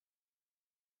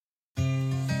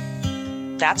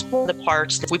that's one of the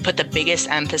parts that we put the biggest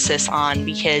emphasis on,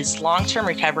 because long-term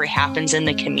recovery happens in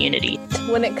the community.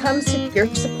 When it comes to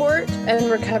peer support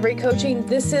and recovery coaching,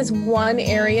 this is one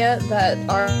area that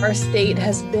our state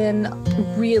has been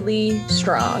really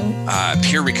strong.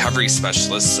 Peer recovery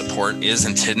specialist support is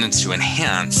intended to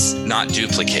enhance, not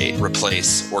duplicate,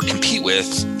 replace, or compete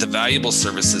with the valuable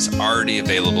services already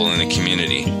available in the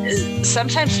community.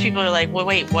 Sometimes people are like, well,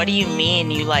 wait, what do you mean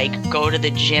you go to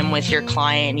the gym with your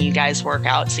client and you guys work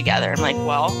out together? I'm like,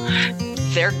 well,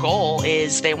 their goal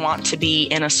is they want to be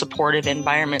in a supportive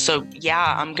environment. So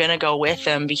yeah, I'm going to go with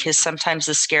them, because sometimes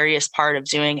the scariest part of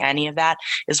doing any of that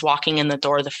is walking in the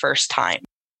door the first time.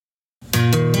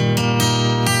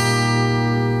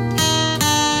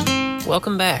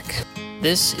 Welcome back.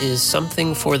 This is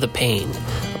Something for the Pain,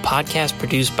 a podcast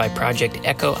produced by Project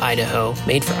Echo Idaho,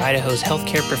 made for Idaho's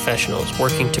healthcare professionals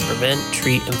working to prevent,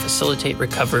 treat, and facilitate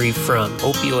recovery from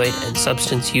opioid and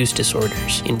substance use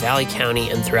disorders in Valley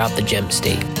County and throughout the GEM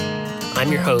state.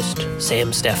 I'm your host, Sam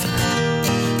Steffen.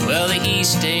 Well, the E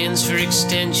stands for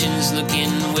extensions, looking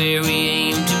where we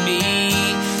aim to be.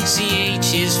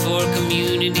 CH is for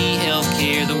community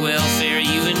healthcare, the welfare,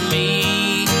 you and me.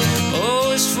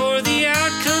 O is for the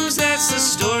outcomes, that's the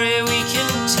story we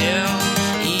can tell.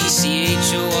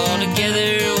 ECHO all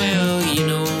together, well, you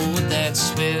know what that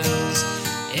spells.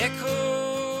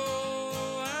 Echo,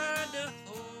 Idaho.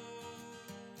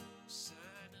 Sign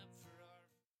up for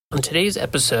our... On today's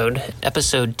episode,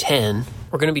 episode 10,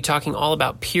 we're going to be talking all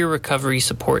about peer recovery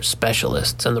support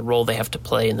specialists and the role they have to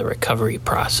play in the recovery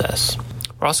process.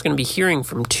 We're also going to be hearing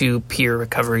from two peer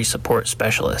recovery support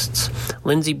specialists,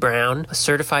 Lindsay Brown, a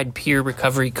certified peer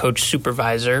recovery coach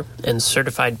supervisor and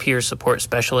certified peer support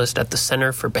specialist at the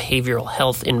Center for Behavioral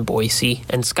Health in Boise,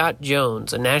 and Scott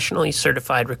Jones, a nationally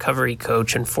certified recovery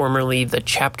coach and formerly the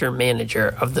chapter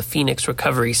manager of the Phoenix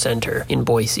Recovery Center in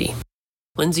Boise.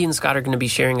 Lindsay and Scott are going to be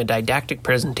sharing a didactic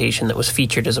presentation that was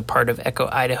featured as a part of Echo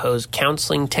Idaho's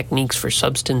Counseling Techniques for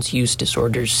Substance Use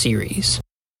Disorders series.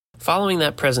 Following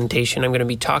that presentation, I'm going to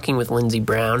be talking with Lindsay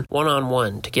Brown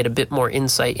one-on-one to get a bit more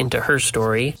insight into her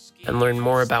story and learn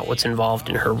more about what's involved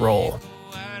in her role.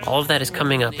 All of that is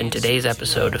coming up in today's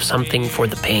episode of Something for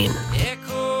the Pain.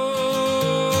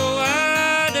 Echo,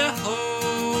 Idaho.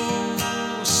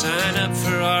 Sign up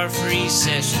for our free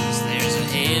sessions. There's a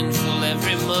handful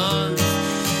every month.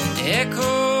 Echo,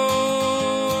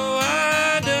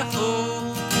 Idaho.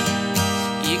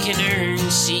 You can earn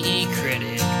CE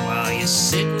credit while you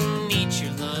sit and eat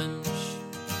your lunch.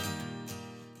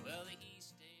 Well, the E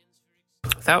stands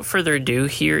for... Without further ado,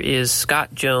 here is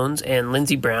Scott Jones and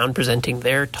Lindsay Brown presenting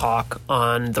their talk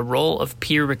on the role of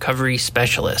peer recovery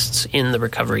specialists in the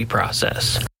recovery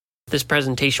process. This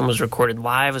presentation was recorded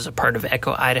live as a part of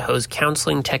Echo Idaho's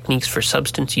Counseling Techniques for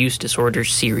Substance Use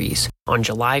Disorders series on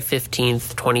July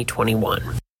 15th, 2021.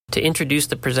 To introduce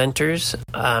the presenters,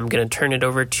 I'm going to turn it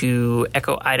over to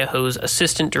Echo Idaho's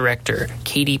Assistant Director,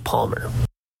 Katie Palmer.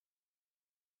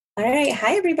 All right.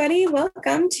 Hi, everybody.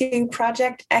 Welcome to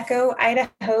Project Echo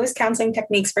Idaho's Counseling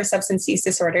Techniques for Substance Use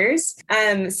Disorders.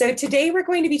 So today we're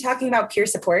going to be talking about peer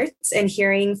supports and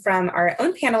hearing from our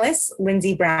own panelists,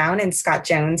 Lindsay Brown and Scott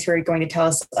Jones, who are going to tell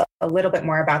us a little bit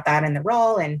more about that and the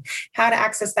role and how to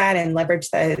access that and leverage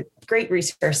the great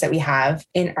resource that we have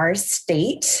in our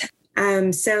state.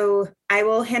 So I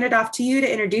will hand it off to you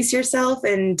to introduce yourself,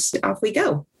 and off we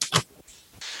go.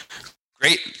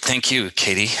 Great. Thank you,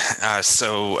 Katie.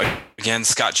 So again,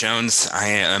 Scott Jones. I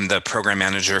am the program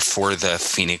manager for the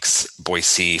Phoenix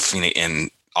in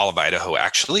all of Idaho,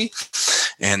 actually.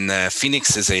 And the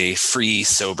Phoenix is a free,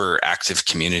 sober, active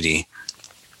community.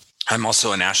 I'm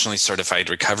also a nationally certified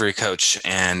recovery coach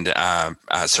and a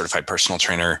certified personal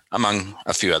trainer, among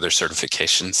a few other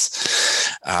certifications.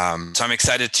 So I'm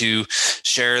excited to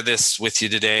share this with you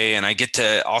today. And I'm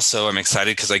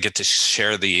excited because I get to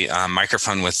share the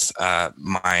microphone with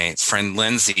my friend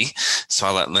Lindsay. So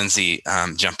I'll let Lindsay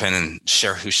jump in and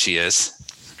share who she is.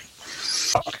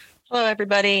 Hello,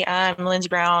 everybody. I'm Lindsay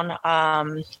Brown,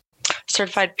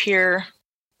 certified peer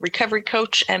recovery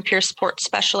coach and peer support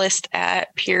specialist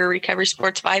at Peer Recovery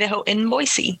Supports of Idaho in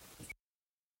Boise.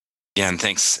 Again,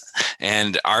 thanks.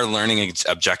 And our learning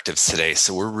objectives today.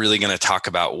 So we're really going to talk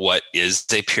about what is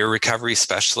a peer recovery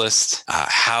specialist?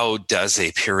 How does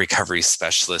a peer recovery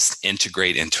specialist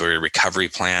integrate into a recovery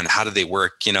plan? How do they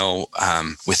work,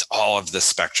 with all of the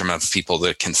spectrum of people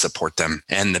that can support them,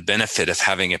 and the benefit of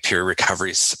having a peer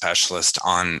recovery specialist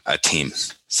on a team.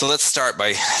 So let's start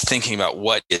by thinking about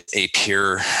what is a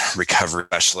peer recovery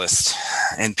specialist.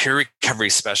 And peer recovery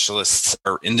specialists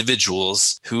are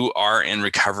individuals who are in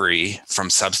recovery from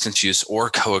substance use or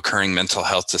co-occurring mental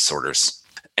health disorders.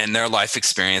 and their life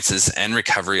experiences and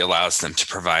recovery allows them to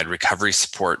provide recovery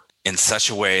support in such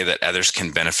a way that others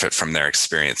can benefit from their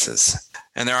experiences.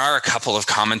 And there are a couple of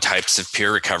common types of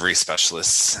peer recovery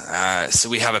specialists. So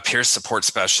we have a peer support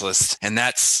specialist, and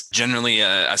that's generally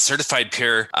a certified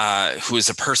peer who is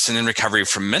a person in recovery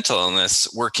from mental illness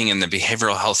working in the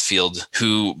behavioral health field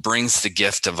who brings the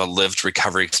gift of a lived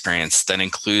recovery experience that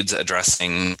includes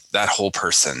addressing that whole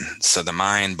person. So the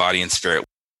mind, body, and spirit.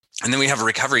 And then we have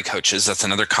recovery coaches. That's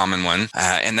another common one.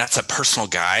 And that's a personal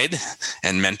guide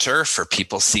and mentor for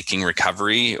people seeking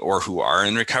recovery or who are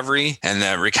in recovery. And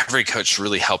the recovery coach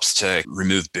really helps to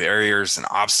remove barriers and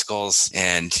obstacles.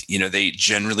 And, they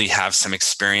generally have some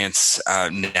experience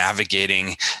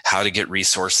navigating how to get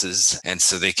resources. And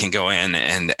so they can go in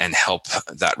and help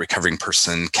that recovering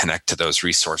person connect to those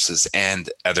resources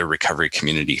and other recovery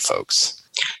community folks.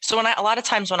 So a lot of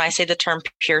times when I say the term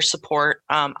peer support,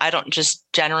 I don't just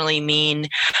generally mean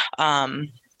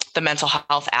the mental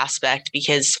health aspect,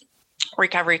 because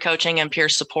recovery coaching and peer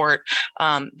support,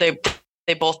 they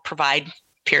both provide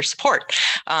peer support.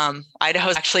 Idaho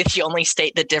is actually the only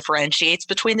state that differentiates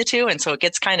between the two, and so it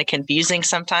gets kind of confusing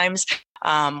sometimes.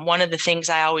 One of the things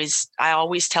I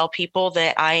always tell people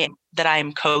that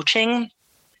I'm coaching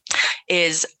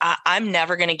is I'm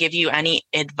never going to give you any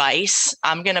advice.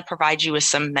 I'm going to provide you with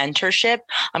some mentorship.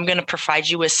 I'm going to provide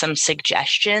you with some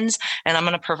suggestions, and I'm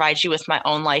going to provide you with my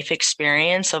own life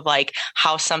experience of like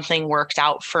how something worked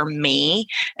out for me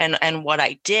and what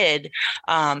I did.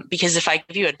 Because if I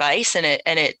give you advice and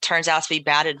it turns out to be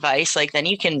bad advice, like then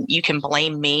you can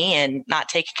blame me and not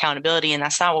take accountability. And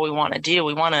that's not what we want to do.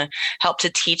 We want to help to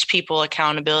teach people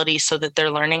accountability so that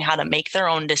they're learning how to make their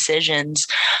own decisions,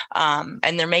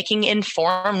 and they're making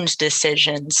informed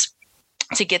decisions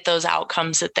to get those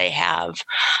outcomes that they have.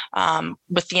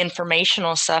 With the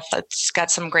informational stuff, that's got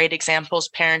some great examples: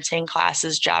 parenting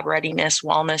classes, job readiness,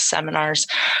 wellness seminars.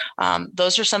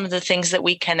 Those are some of the things that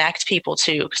we connect people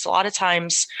to, because a lot of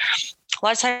times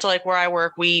like where I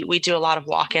work, we do a lot of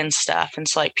walk-in stuff. And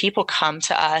so like people come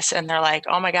to us and they're like,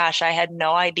 oh my gosh, I had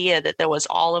no idea that there was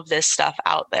all of this stuff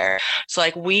out there. So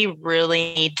like we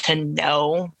really need to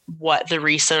know what the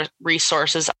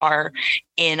resources are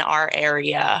in our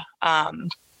area,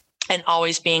 and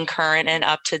always being current and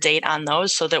up to date on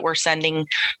those, so that we're sending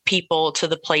people to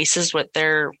the places where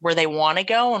they want to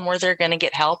go and where they're going to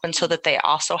get help, and so that they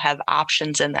also have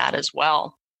options in that as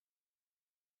well.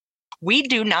 We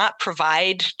do not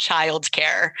provide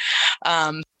childcare.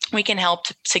 We can help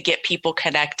to get people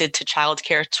connected to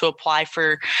childcare, to apply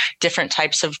for different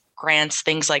types of grants,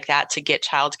 things like that, to get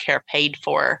childcare paid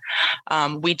for.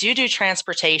 We do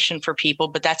transportation for people,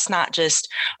 but that's not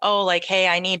just, hey,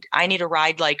 I need a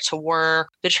ride like to work.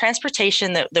 The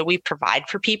transportation that we provide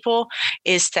for people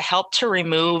is to help to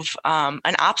remove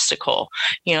an obstacle.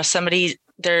 Somebody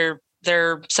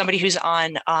who's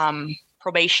on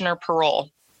probation or parole.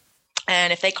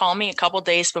 And if they call me a couple of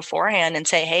days beforehand and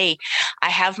say, hey, I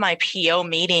have my PO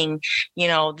meeting,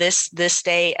 this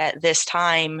day at this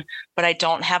time, but I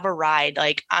don't have a ride,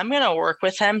 like I'm going to work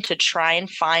with them to try and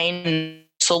find a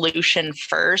solution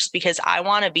first, because I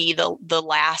want to be the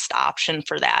last option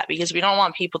for that, because we don't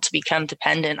want people to become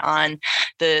dependent on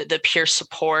the peer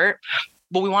support.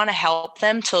 But we want to help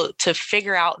them to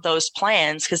figure out those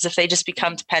plans, because if they just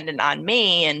become dependent on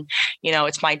me and,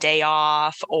 it's my day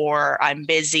off or I'm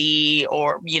busy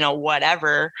or,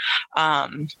 whatever,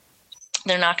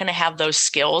 they're not going to have those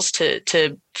skills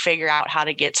to figure out how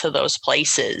to get to those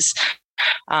places.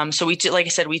 So we do, like I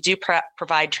said, we do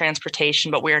provide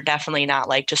transportation, but we are definitely not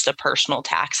like just a personal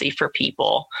taxi for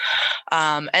people.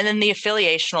 And then the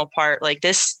affiliational part, like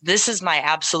this is my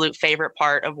absolute favorite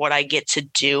part of what I get to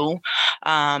do,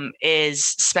 is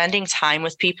spending time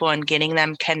with people and getting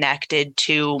them connected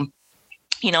to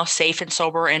safe and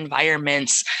sober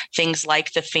environments, things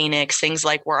like the Phoenix, things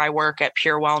like where I work at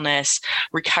Pure Wellness,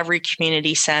 recovery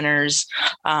community centers.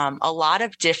 A lot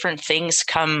of different things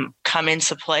come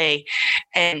into play.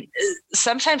 And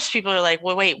sometimes people are like,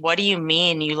 well, wait, what do you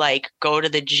mean you like go to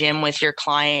the gym with your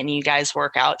client and you guys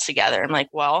work out together? I'm like,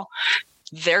 well,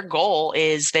 their goal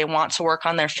is they want to work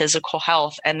on their physical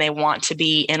health and they want to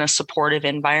be in a supportive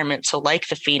environment. So like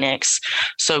the Phoenix.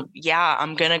 So yeah,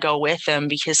 I'm going to go with them,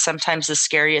 because sometimes the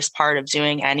scariest part of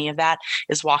doing any of that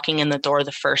is walking in the door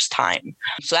the first time.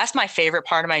 So that's my favorite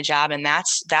part of my job. And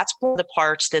that's one of the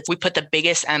parts that we put the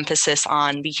biggest emphasis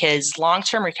on, because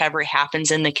long-term recovery happens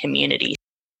in the community.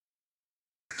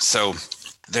 So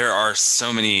there are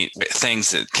so many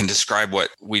things that can describe what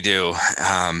we do,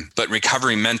 but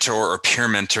recovery mentor or peer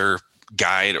mentor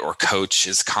guide or coach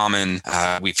is common.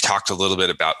 We've talked a little bit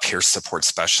about peer support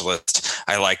specialist.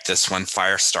 I like this one,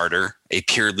 Firestarter, a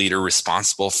peer leader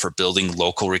responsible for building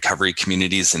local recovery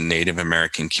communities in Native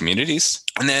American communities.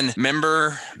 And then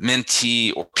member,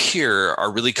 mentee, or peer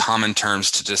are really common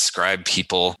terms to describe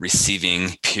people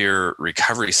receiving peer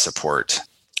recovery support.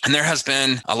 And there has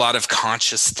been a lot of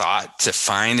conscious thought to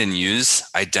find and use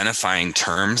identifying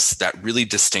terms that really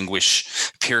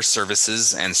distinguish peer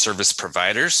services and service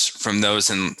providers from those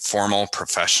in formal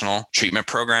professional treatment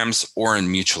programs or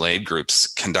in mutual aid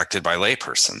groups conducted by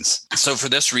laypersons. So for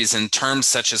this reason, terms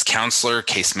such as counselor,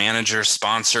 case manager,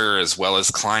 sponsor, as well as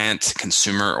client,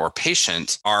 consumer, or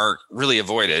patient are really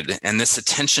avoided. And this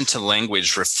attention to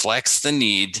language reflects the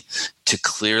need to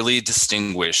clearly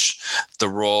distinguish the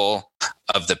role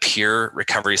of the peer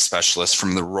recovery specialist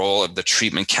from the role of the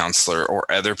treatment counselor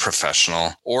or other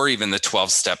professional, or even the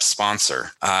 12-step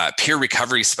sponsor. Peer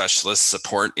recovery specialist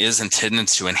support is intended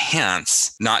to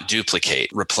enhance, not duplicate,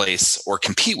 replace, or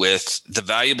compete with the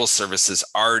valuable services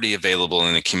already available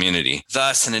in the community.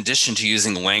 Thus, in addition to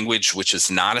using language which is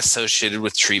not associated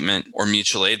with treatment or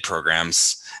mutual aid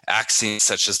programs, axioms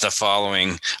such as the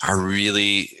following are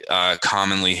really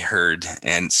commonly heard.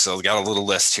 And so we got a little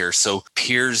list here. So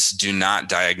peers do not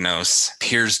diagnose.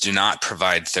 Peers do not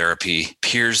provide therapy.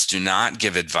 Peers do not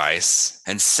give advice.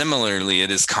 And similarly, it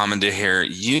is common to hear,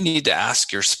 you need to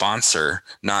ask your sponsor,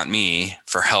 not me,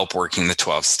 for help working the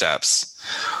 12 steps.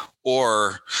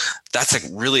 Or that's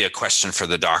really a question for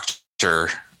the doctor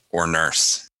or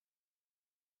nurse.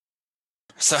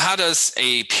 So how does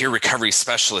a peer recovery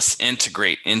specialist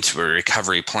integrate into a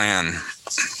recovery plan?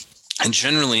 And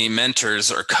generally,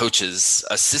 mentors or coaches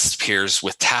assist peers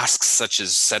with tasks such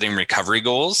as setting recovery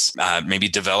goals, maybe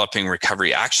developing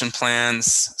recovery action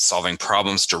plans, solving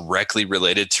problems directly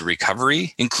related to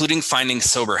recovery, including finding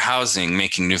sober housing,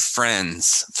 making new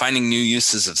friends, finding new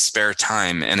uses of spare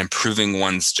time, and improving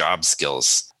one's job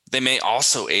skills. They may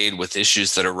also aid with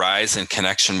issues that arise in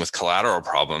connection with collateral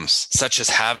problems, such as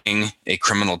having a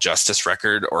criminal justice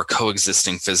record or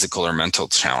coexisting physical or mental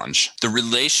challenge. The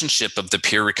relationship of the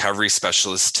peer recovery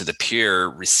specialist to the peer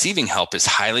receiving help is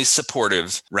highly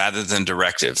supportive rather than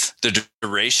directive. The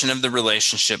duration of the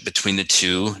relationship between the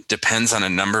two depends on a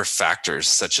number of factors,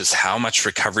 such as how much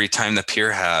recovery time the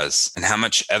peer has and how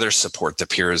much other support the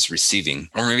peer is receiving,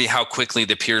 or maybe how quickly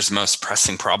the peer's most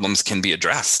pressing problems can be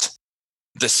addressed.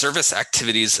 The service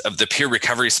activities of the peer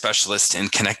recovery specialist in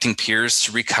connecting peers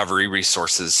to recovery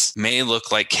resources may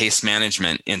look like case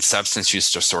management in substance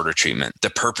use disorder treatment. The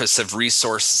purpose of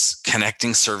resource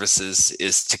connecting services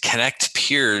is to connect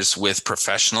peers with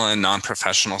professional and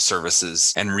non-professional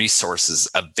services and resources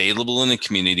available in the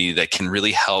community that can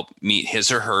really help meet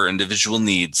his or her individual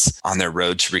needs on their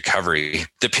road to recovery.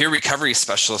 The peer recovery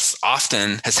specialist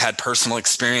often has had personal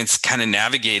experience kind of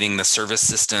navigating the service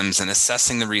systems and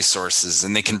assessing the resources,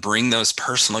 and they can bring those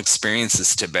personal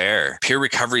experiences to bear. Peer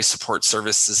recovery support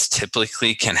services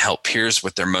typically can help peers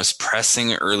with their most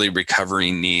pressing early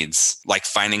recovery needs, like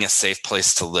finding a safe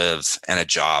place to live and a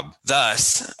job.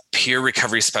 Thus, peer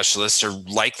recovery specialists are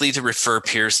likely to refer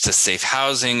peers to safe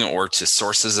housing or to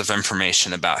sources of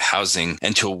information about housing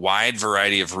and to a wide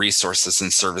variety of resources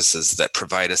and services that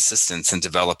provide assistance in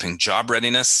developing job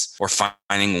readiness or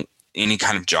finding any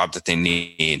kind of job that they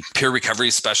need. Peer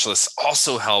recovery specialists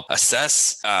also help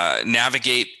assess,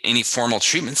 navigate any formal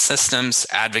treatment systems,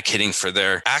 advocating for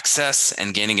their access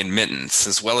and gaining admittance,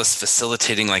 as well as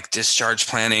facilitating like discharge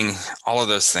planning, all of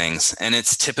those things. And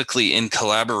it's typically in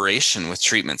collaboration with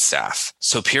treatment staff.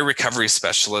 So peer recovery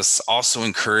specialists also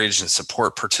encourage and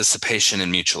support participation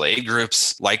in mutual aid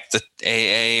groups like the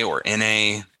AA or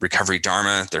NA, Recovery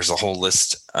Dharma. There's a whole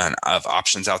list of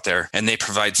options out there, and they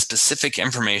provide specific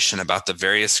information about the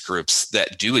various groups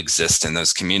that do exist in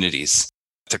those communities.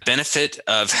 The benefit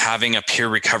of having a peer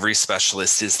recovery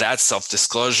specialist is that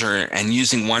self-disclosure and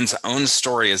using one's own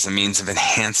story as a means of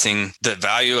enhancing the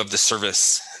value of the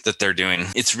service that they're doing.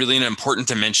 It's really an important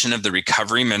dimension of the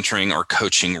recovery mentoring or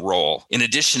coaching role. In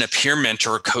addition, a peer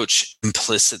mentor or coach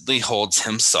implicitly holds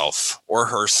himself or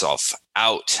herself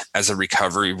out as a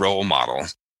recovery role model.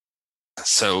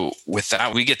 So with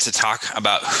that, we get to talk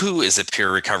about who is a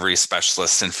peer recovery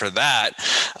specialist. And for that,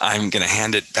 I'm going to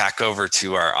hand it back over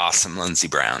to our awesome Lindsay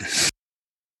Brown.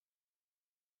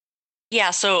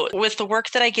 Yeah, so with the work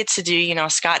that I get to do,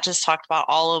 Scott just talked about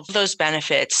all of those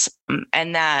benefits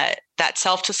and that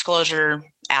self-disclosure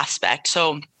aspect.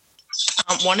 So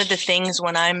one of the things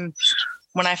when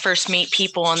I first meet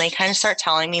people and they kind of start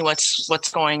telling me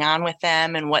what's going on with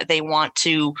them and what they want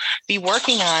to be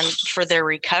working on for their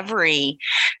recovery,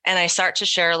 and I start to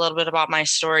share a little bit about my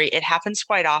story, it happens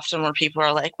quite often where people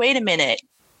are like, wait a minute,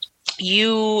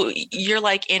 you're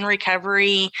like in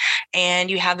recovery and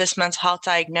you have this mental health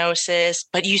diagnosis,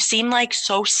 but you seem like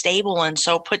so stable and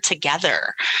so put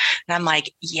together. And I'm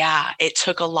like, yeah, it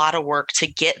took a lot of work to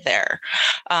get there.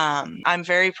 I'm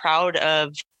very proud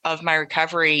of my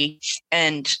recovery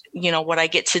and, what I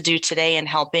get to do today and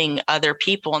helping other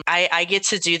people. And I get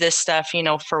to do this stuff,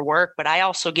 for work, but I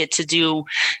also get to do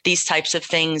these types of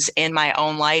things in my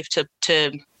own life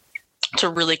to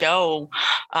really go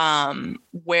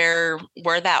where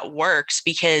that works,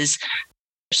 because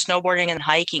snowboarding and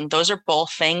hiking, those are both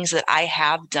things that I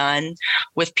have done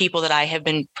with people that I have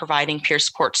been providing peer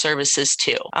support services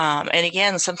to. And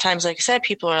again, sometimes, like I said,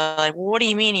 people are like, well, what do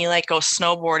you mean you go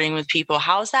snowboarding with people?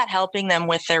 How is that helping them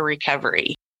with their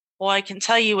recovery? Well, I can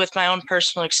tell you with my own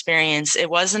personal experience, it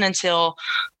wasn't until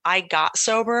I got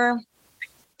sober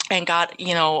and got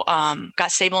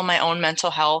stable in my own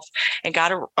mental health and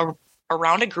got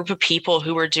around a group of people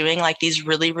who were doing these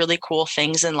really, really cool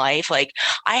things in life.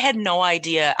 I had no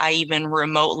idea I even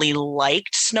remotely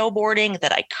liked snowboarding,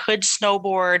 that I could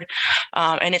snowboard.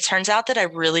 And it turns out that I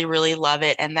really, really love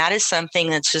it. And that is something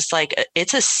that's just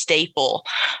it's a staple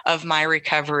of my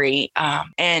recovery.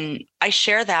 And I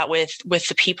share that with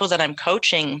the people that I'm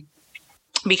coaching,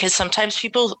 because sometimes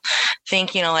people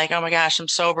think, oh my gosh, I'm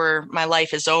sober, my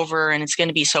life is over and it's going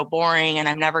to be so boring and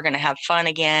I'm never going to have fun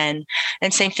again.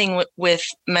 And same thing with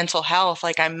mental health.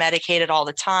 I'm medicated all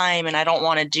the time and I don't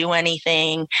want to do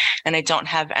anything and I don't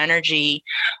have energy.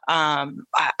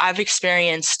 I've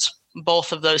experienced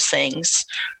both of those things.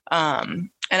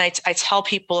 And I tell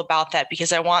people about that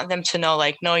because I want them to know,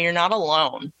 no, you're not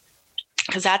alone.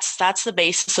 Because that's the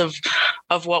basis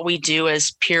of what we do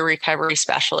as peer recovery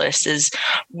specialists, is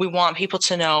we want people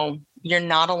to know you're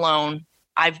not alone.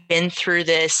 I've been through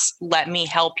this. Let me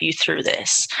help you through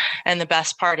this. And the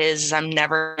best part is I'm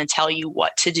never going to tell you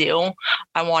what to do.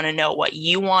 I want to know what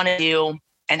you want to do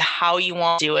and how you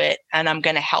want to do it. And I'm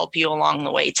going to help you along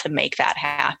the way to make that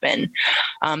happen.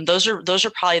 Those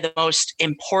are probably the most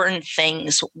important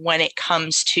things when it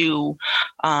comes to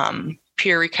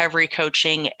peer recovery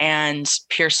coaching and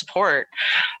peer support,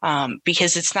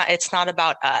 because it's not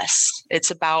about us. It's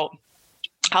about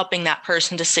helping that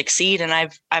person to succeed. And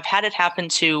I've had it happen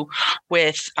too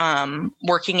with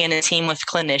working in a team with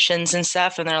clinicians and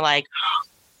stuff. And they're like,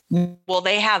 well,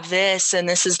 they have this and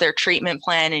this is their treatment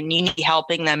plan and you need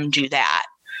helping them do that.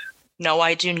 No,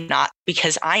 I do not,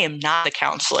 because I am not the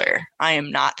counselor. I am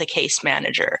not the case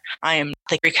manager. I am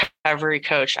the recovery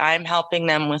coach. I'm helping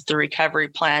them with the recovery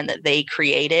plan that they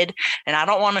created. And I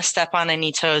don't want to step on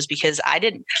any toes because I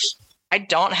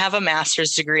don't have a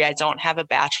master's degree. I don't have a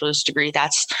bachelor's degree.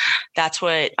 That's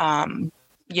what,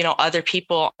 other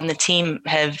people on the team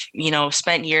have,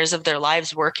 spent years of their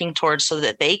lives working towards so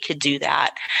that they could do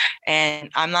that. And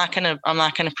I'm not going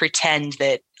to pretend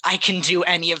that I can do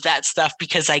any of that stuff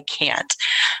because I can't.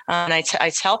 And I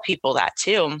tell people that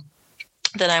too,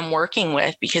 that I'm working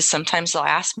with, because sometimes they'll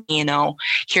ask me,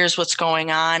 here's what's going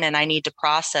on and I need to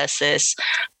process this.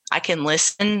 I can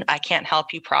listen. I can't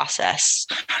help you process.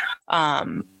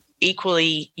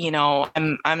 Equally,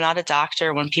 I'm not a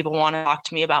doctor. When people want to talk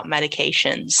to me about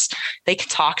medications, they can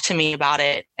talk to me about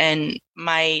it. And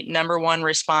my number one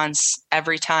response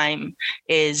every time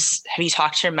is, have you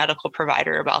talked to your medical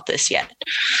provider about this yet?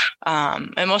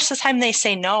 And most of the time they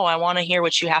say, no, I want to hear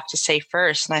what you have to say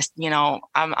first. And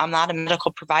I'm not a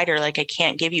medical provider. I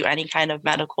can't give you any kind of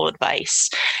medical advice.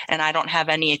 And I don't have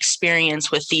any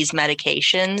experience with these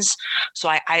medications. So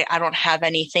I don't have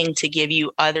anything to give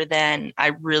you other than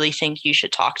I really think you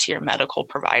should talk to your medical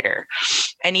provider.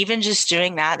 And even just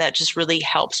doing that just really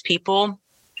helps people,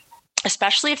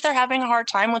 especially if they're having a hard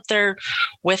time with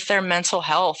their mental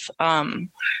health.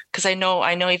 Because I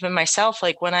know even myself,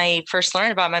 when I first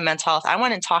learned about my mental health, I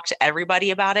went and talked to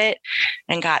everybody about it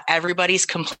and got everybody's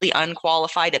completely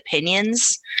unqualified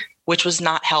opinions, which was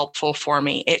not helpful for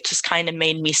me. It just kind of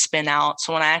made me spin out.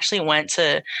 So when I actually went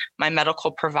to my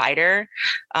medical provider,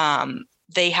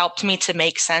 they helped me to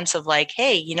make sense of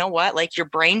hey, you know what? Your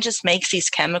brain just makes these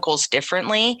chemicals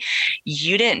differently.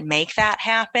 You didn't make that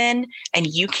happen and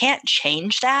you can't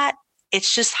change that.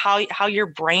 It's just how your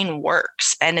brain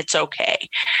works, and it's okay.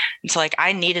 And so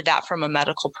I needed that from a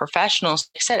medical professional. Like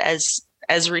I said, as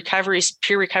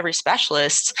peer recovery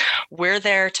specialists, we're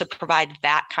there to provide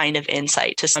that kind of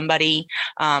insight to somebody,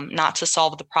 not to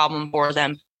solve the problem for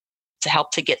them, to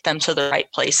help to get them to the right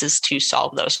places to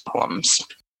solve those problems.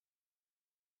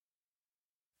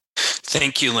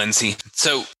 Thank you, Lindsay.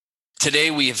 So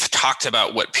Today, we've talked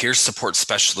about what peer support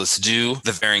specialists do,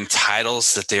 the varying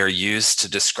titles that they are used to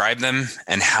describe them,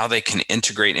 and how they can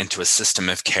integrate into a system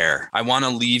of care. I want to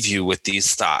leave you with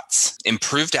these thoughts.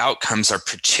 Improved outcomes are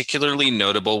particularly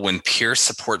notable when peer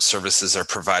support services are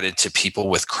provided to people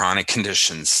with chronic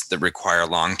conditions that require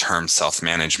long-term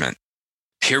self-management.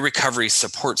 Peer recovery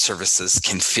support services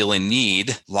can feel a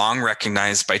need, long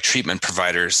recognized by treatment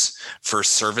providers, for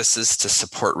services to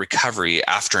support recovery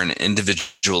after an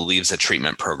individual leaves a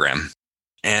treatment program.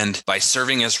 And by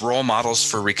serving as role models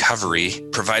for recovery,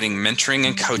 providing mentoring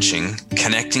and coaching,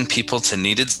 connecting people to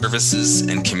needed services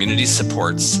and community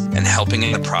supports, and helping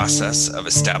in the process of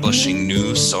establishing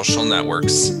new social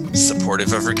networks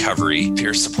supportive of recovery,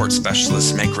 peer support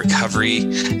specialists make recovery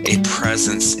a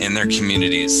presence in their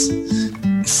communities.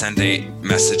 Send a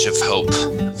message of hope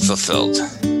fulfilled.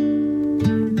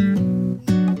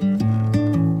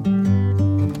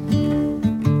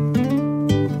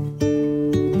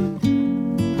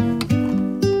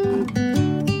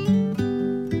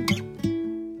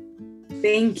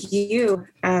 Thank you.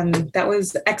 That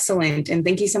was excellent. And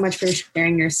thank you so much for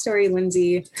sharing your story,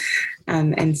 Lindsay.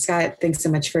 And Scott, thanks so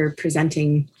much for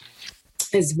presenting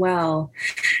as well.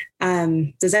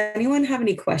 Does anyone have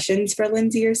any questions for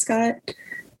Lindsay or Scott,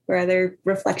 or other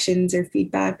reflections or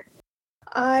feedback?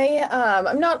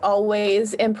 I'm not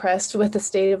always impressed with the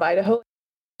state of Idaho.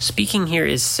 Speaking here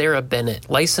is Sarah Bennett,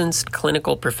 licensed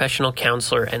clinical professional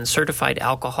counselor and certified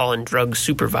alcohol and drug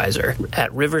supervisor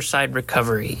at Riverside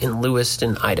Recovery in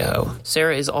Lewiston, Idaho.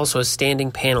 Sarah is also a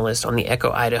standing panelist on the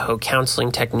Echo Idaho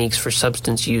Counseling Techniques for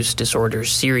Substance Use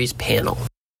Disorders series panel.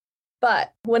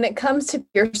 But when it comes to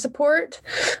peer support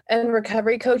and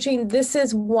recovery coaching, this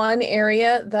is one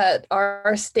area that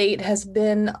our state has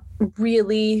been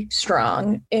really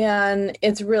strong, and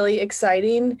it's really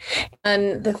exciting.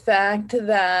 And the fact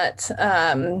that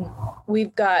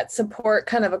we've got support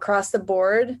kind of across the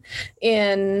board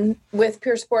with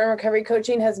peer support and recovery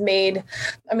coaching has made,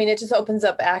 it just opens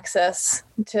up access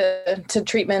to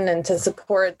treatment and to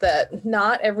support that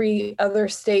not every other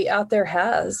state out there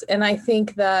has. And I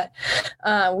think that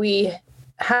we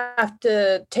have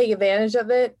to take advantage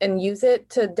of it and use it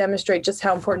to demonstrate just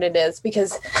how important it is.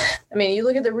 Because, you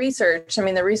look at the research,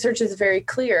 the research is very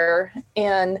clear,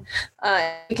 and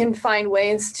we can find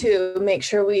ways to make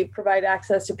sure we provide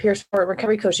access to peer support and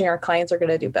recovery coaching. Our clients are going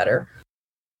to do better.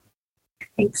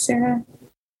 Thanks, Sarah.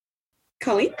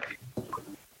 Colleen?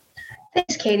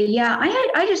 Thanks, Katie. Yeah,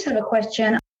 I just have a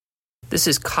question. This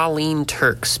is Colleen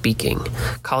Turk speaking.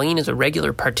 Colleen is a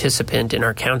regular participant in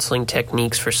our Counseling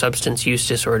Techniques for Substance Use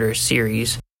Disorders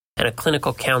series and a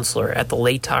clinical counselor at the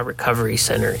Latah Recovery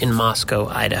Center in Moscow,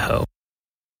 Idaho.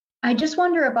 I just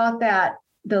wonder about that,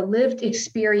 the lived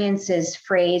experiences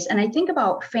phrase. And I think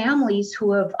about families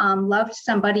who have loved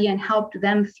somebody and helped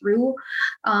them through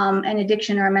an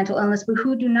addiction or a mental illness, but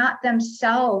who do not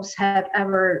themselves have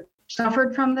ever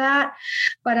suffered from that.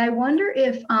 But I wonder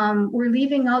if we're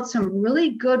leaving out some really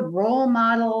good role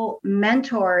model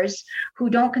mentors who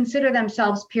don't consider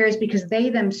themselves peers because they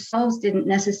themselves didn't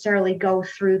necessarily go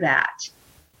through that.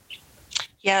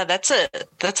 Yeah, that's a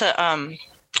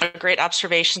great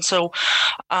observation. So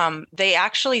they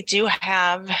actually do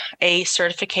have a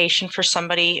certification for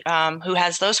somebody who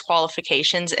has those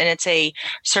qualifications, and it's a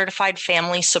certified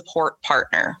family support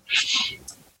partner.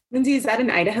 Lindsay, is that in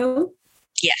Idaho?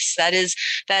 Yes,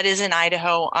 that is in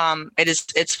Idaho.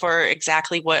 It's for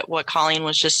exactly what Colleen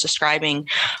was just describing.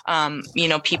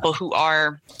 People who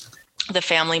are the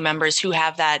family members who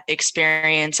have that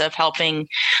experience of helping,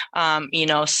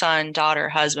 son, daughter,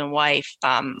 husband, wife,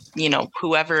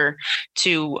 whoever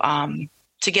to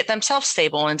get themselves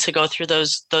stable and to go through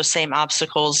those same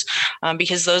obstacles,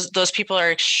 because those people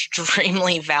are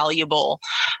extremely valuable,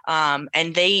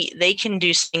 and they can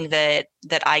do something that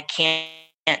I can't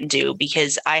do,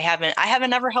 because I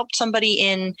haven't ever helped somebody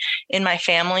in my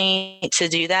family to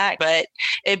do that. But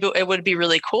it would be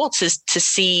really cool to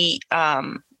see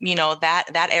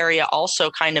that area also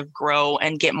kind of grow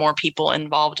and get more people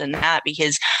involved in that,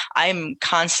 because I'm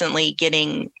constantly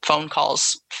getting phone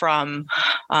calls from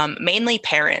mainly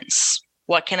parents.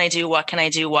 What can I do? What can I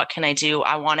do? What can I do?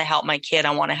 I want to help my kid.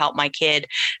 I want to help my kid.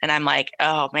 And I'm like,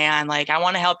 oh man, I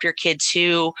want to help your kid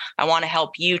too. I want to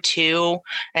help you too.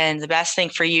 And the best thing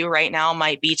for you right now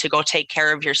might be to go take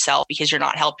care of yourself, because you're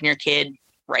not helping your kid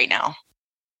right now.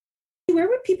 Where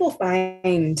would people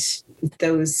find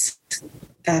those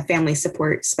family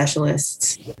support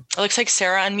specialists? It looks like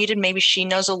Sarah unmuted. Maybe she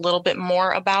knows a little bit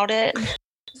more about it.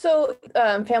 So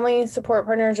family support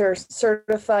partners are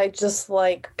certified just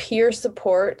like peer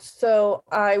support. So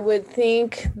I would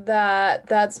think that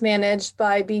that's managed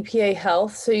by BPA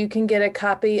Health. So you can get a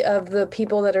copy of the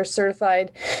people that are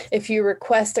certified if you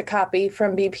request a copy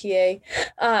from BPA.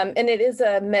 And it is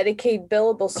a Medicaid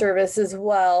billable service as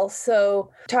well. So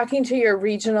talking to your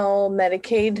regional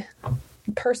Medicaid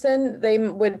person, they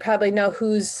would probably know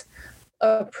who's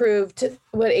approved,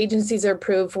 what agencies are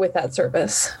approved with that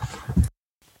service.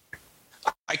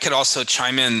 I could also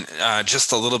chime in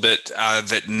just a little bit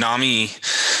that NAMI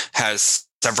has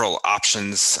several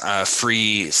options,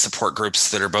 free support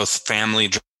groups that are both family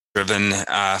driven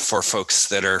for folks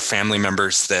that are family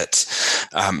members that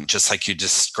just like you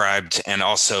described, and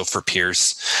also for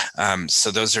peers.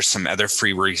 So those are some other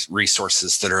free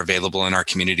resources that are available in our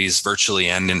communities, virtually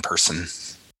and in person.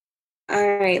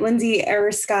 All right, Lindsay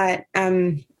or Scott,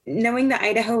 knowing that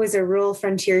Idaho is a rural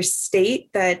frontier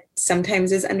state that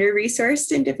sometimes is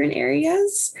under-resourced in different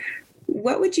areas,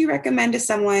 what would you recommend to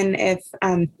someone if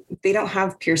they don't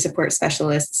have peer support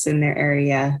specialists in their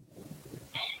area?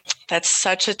 That's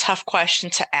such a tough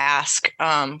question to ask,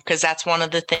 because that's one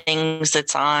of the things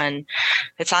it's on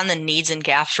the needs and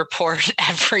gaps report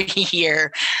every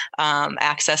year.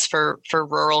 Access for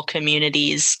rural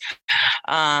communities.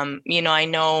 I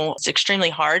know it's extremely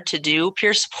hard to do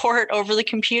peer support over the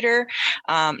computer.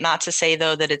 Not to say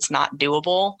though that it's not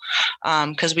doable,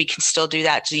 because we can still do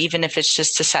that, even if it's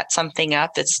just to set something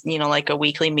up that's like a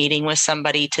weekly meeting with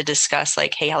somebody to discuss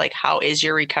like, hey, like how is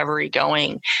your recovery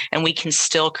going, and we can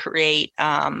still create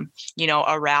a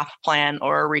RAP plan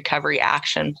or a recovery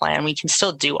action plan. We can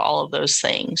still do all of those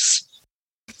things.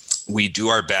 We do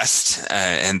our best.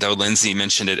 And though Lindsay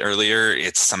mentioned it earlier,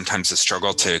 it's sometimes a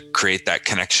struggle to create that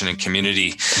connection and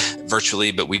community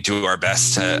virtually, but we do our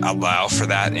best to allow for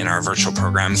that in our virtual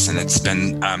programs, and it's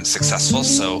been successful.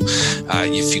 So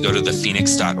if you go to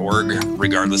thephoenix.org,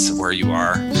 regardless of where you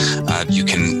are, you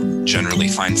can generally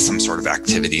find some sort of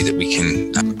activity that we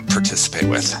can participate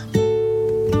with.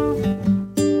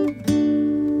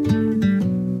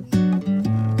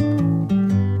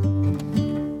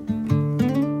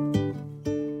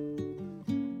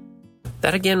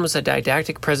 That again was a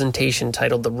didactic presentation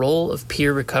titled The Role of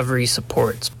Peer Recovery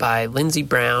Supports by Lindsay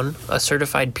Brown, a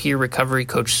certified peer recovery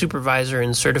coach supervisor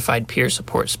and certified peer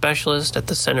support specialist at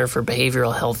the Center for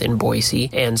Behavioral Health in Boise,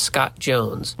 and Scott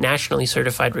Jones, nationally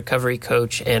certified recovery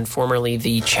coach and formerly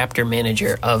the chapter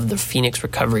manager of the Phoenix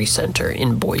Recovery Center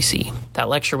in Boise. That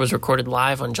lecture was recorded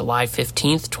live on July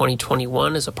 15th,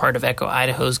 2021 as a part of Echo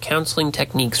Idaho's Counseling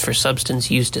Techniques for Substance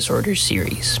Use Disorders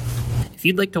series. If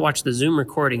you'd like to watch the Zoom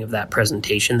recording of that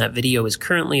presentation, that video is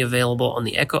currently available on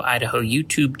the Echo Idaho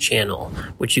YouTube channel,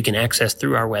 which you can access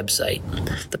through our website.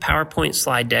 The PowerPoint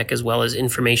slide deck, as well as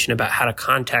information about how to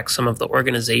contact some of the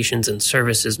organizations and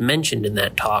services mentioned in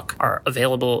that talk, are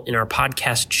available in our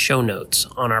podcast show notes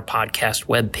on our podcast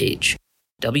webpage,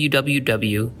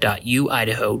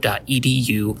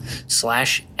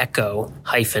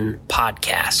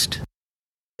 www.uidaho.edu/echo-podcast.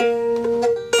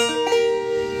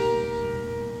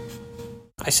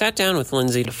 I sat down with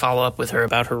Lindsay to follow up with her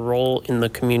about her role in the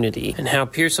community and how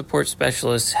peer support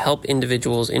specialists help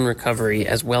individuals in recovery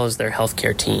as well as their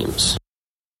healthcare teams.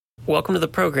 Welcome to the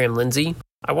program, Lindsay.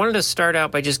 I wanted to start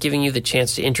out by just giving you the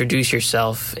chance to introduce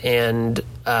yourself and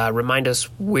remind us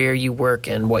where you work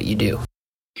and what you do.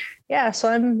 Yeah, so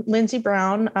I'm Lindsay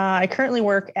Brown. I currently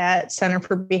work at Center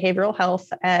for Behavioral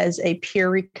Health as a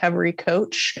peer recovery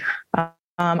coach.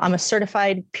 I'm a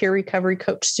certified peer recovery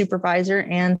coach supervisor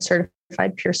and certified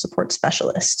peer support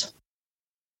specialist.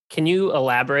 Can you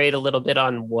elaborate a little bit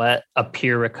on what a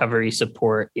peer recovery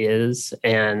support is,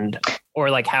 or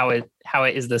like how it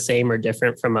is the same or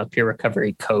different from a peer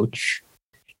recovery coach?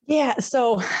 Yeah,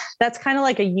 so that's kind of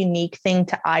like a unique thing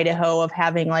to Idaho of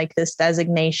having like this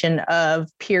designation of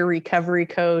peer recovery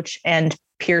coach and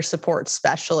peer support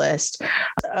specialist.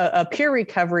 A peer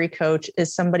recovery coach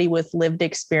is somebody with lived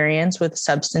experience with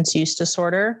substance use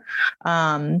disorder.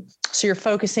 So you're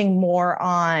focusing more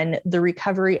on the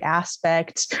recovery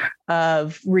aspect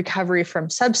of recovery from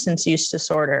substance use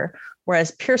disorder,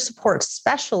 whereas peer support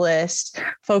specialist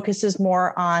focuses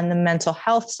more on the mental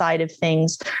health side of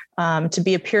things. To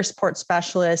be a peer support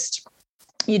specialist,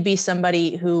 you'd be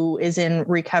somebody who is in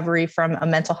recovery from a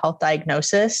mental health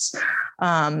diagnosis.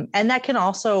 And that can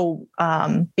also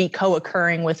be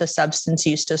co-occurring with a substance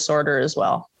use disorder as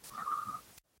well.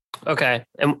 Okay.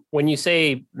 And when you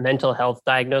say mental health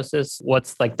diagnosis,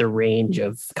 what's like the range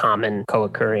of common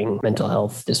co-occurring mental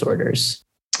health disorders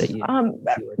that you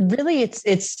really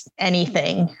it's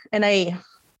anything. And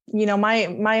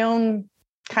my own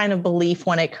kind of belief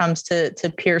when it comes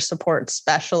to peer support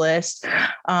specialists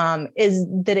is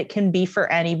that it can be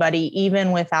for anybody,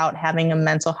 even without having a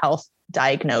mental health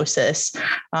diagnosis.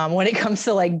 When it comes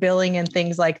to like billing and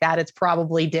things like that, it's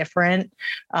probably different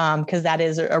because that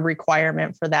is a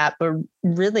requirement for that. But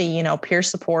really, you know, peer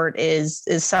support is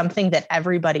something that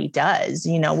everybody does.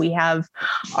 You know, we have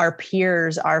our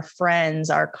peers, our friends,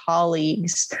 our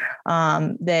colleagues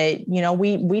that, you know,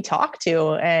 we talk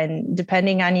to, and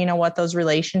depending on, you know, what those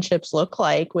relationships look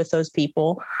like with those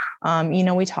people, you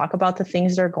know, we talk about the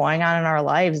things that are going on in our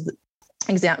lives.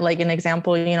 Like an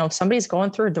example, you know, if somebody's going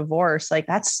through a divorce, like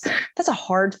that's a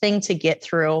hard thing to get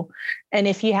through. And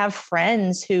if you have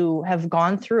friends who have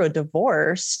gone through a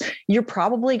divorce, you're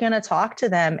probably going to talk to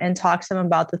them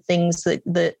about the things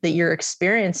that you're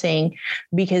experiencing,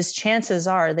 because chances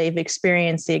are they've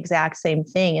experienced the exact same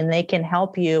thing, and they can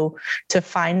help you to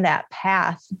find that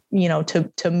path, you know,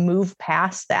 to move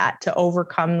past that, to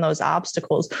overcome those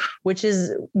obstacles, which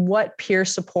is what peer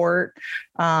support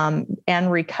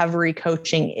and recovery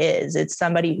coaching is. It's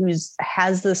somebody who's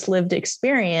has this lived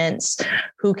experience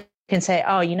who can say,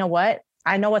 oh, you know what?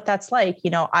 I know what that's like. You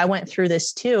know, I went through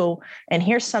this too, and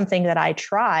here's something that I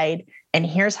tried, and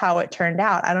here's how it turned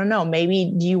out. I don't know.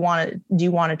 Maybe do you want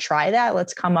to try that?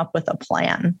 Let's come up with a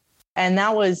plan. And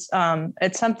that was,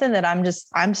 it's something that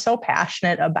I'm so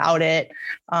passionate about it,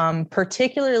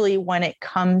 particularly when it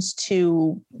comes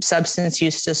to substance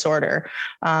use disorder.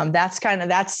 That's kind of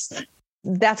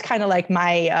like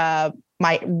my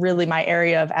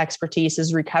area of expertise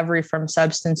is recovery from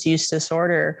substance use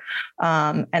disorder.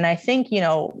 And I think, you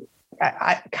know,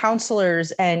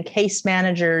 counselors and case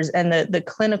managers and the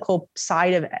clinical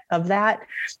side of that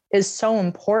is so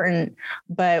important.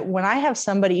 But when I have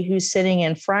somebody who's sitting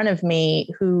in front of me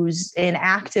who's in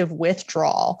active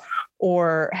withdrawal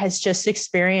or has just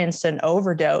experienced an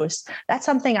overdose, that's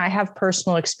something I have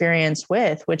personal experience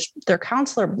with, which their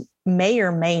counselor may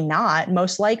or may not.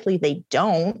 Most likely they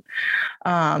don't.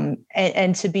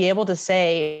 And to be able to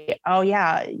say, oh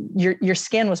yeah, your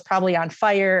skin was probably on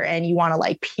fire and you want to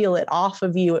like peel it off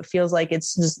of you. It feels like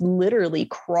it's just literally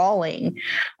crawling.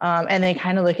 And they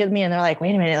kind of look at me and they're like,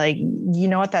 wait a minute, like, you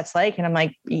know what that's like? And I'm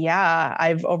like, yeah,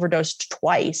 I've overdosed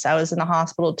twice. I was in the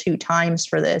hospital 2 times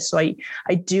for this. So I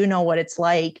do know what it's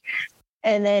like.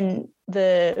 And then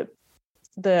the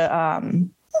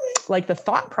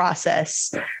thought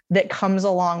process that comes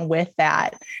along with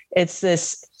that, it's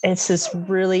this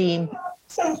really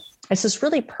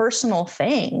personal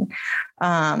thing.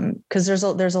 Cause there's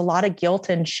a lot of guilt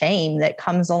and shame that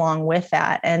comes along with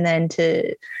that. And then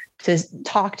to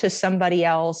talk to somebody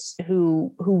else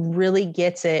who really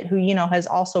gets it, who, you know, has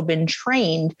also been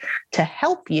trained to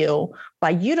help you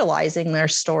by utilizing their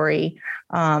story.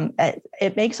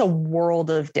 It makes a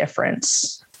world of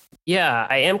difference. Yeah,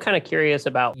 I am kind of curious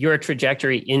about your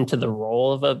trajectory into the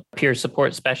role of a peer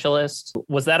support specialist.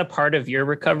 Was that a part of your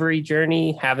recovery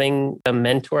journey, having a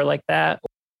mentor like that?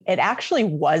 It actually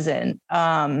wasn't.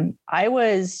 I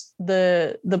was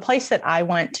the place that I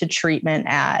went to treatment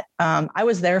at. I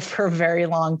was there for a very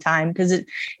long time because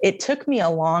it took me a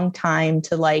long time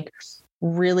to like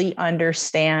really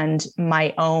understand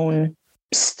my own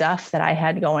stuff that I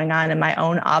had going on and my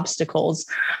own obstacles.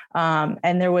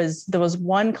 And there was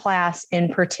one class in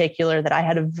particular that I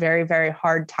had a very, very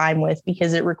hard time with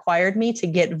because it required me to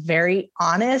get very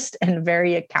honest and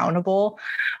very accountable,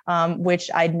 which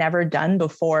I'd never done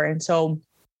before. And so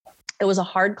it was a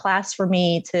hard class for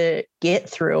me to get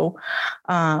through.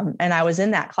 And I was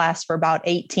in that class for about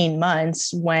 18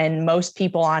 months when most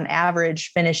people on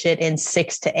average finish it in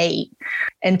 6 to 8.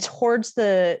 And towards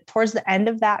the end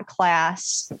of that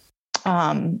class,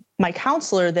 my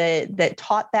counselor that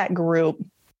taught that group,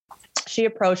 she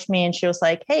approached me and she was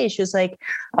like, hey, I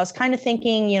was kind of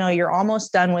thinking, you know, you're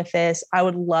almost done with this. I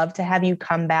would love to have you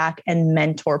come back and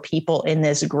mentor people in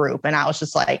this group. And I was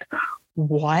just like,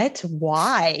 what?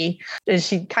 Why? And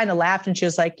she kind of laughed and she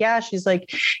was like, yeah, she's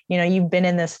like, you know, you've been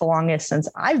in this the longest since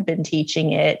I've been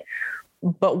teaching it.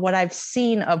 But what I've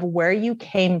seen of where you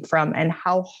came from and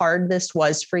how hard this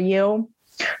was for you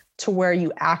to where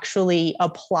you actually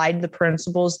applied the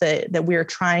principles that we were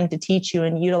trying to teach you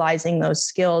and utilizing those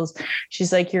skills.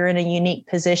 She's like, you're in a unique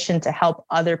position to help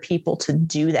other people to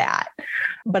do that.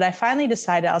 But I finally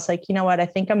decided, I was like, you know what? I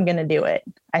think I'm going to do it.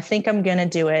 I think I'm going to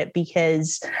do it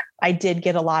because I did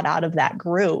get a lot out of that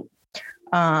group.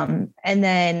 And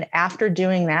then after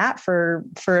doing that for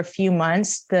a few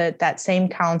months, that same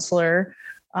counselor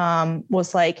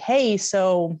was like, hey,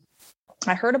 so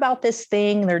I heard about this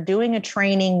thing. They're doing a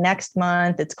training next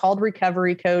month. It's called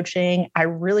recovery coaching. I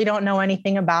really don't know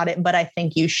anything about it, but I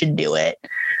think you should do it.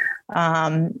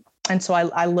 so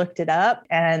I looked it up,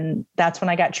 and that's when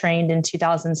I got trained in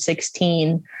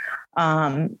 2016.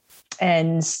 And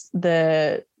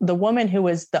the woman who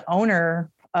was the owner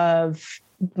of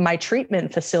my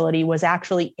treatment facility was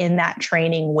actually in that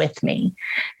training with me.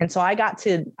 And so I got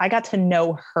to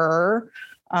know her.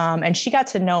 And she got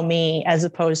to know me as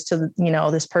opposed to,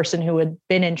 this person who had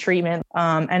been in treatment.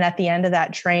 And at the end of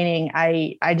that training,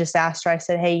 I just asked her, I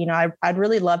said, hey, I'd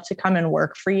really love to come and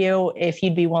work for you if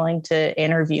you'd be willing to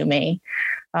interview me.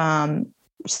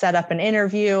 Set up an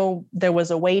interview. There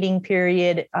was a waiting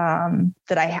period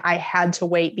that I had to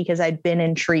wait because I'd been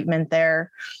in treatment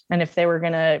there. And if they were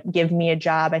going to give me a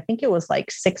job, I think it was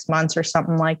like 6 months or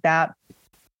something like that.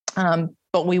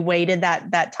 But we waited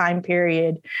that time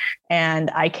period, and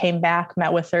I came back,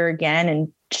 met with her again,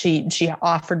 and she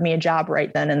offered me a job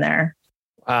right then and there.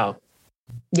 Wow.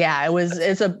 Yeah,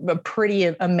 it's a pretty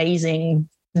amazing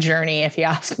journey, if you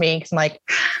ask me. 'Cause I'm like,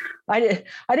 I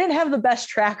didn't have the best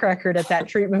track record at that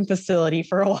treatment facility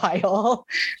for a while.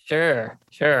 Sure.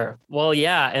 Well,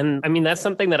 yeah. And I mean, that's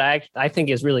something that I think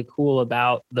is really cool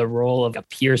about the role of a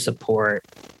peer support,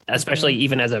 especially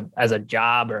even as a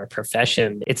job or a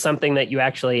profession. It's something that you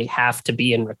actually have to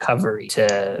be in recovery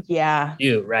to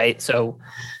do, right? So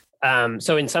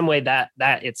in some way that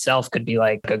itself could be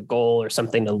like a goal or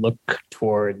something to look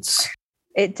towards.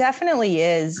 It definitely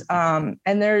is. And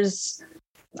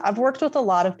I've worked with a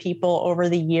lot of people over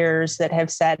the years that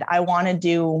have said, I want to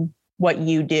do what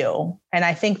you do. And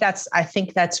I think that's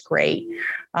great.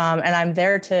 And I'm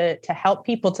there to help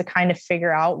people to kind of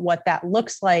figure out what that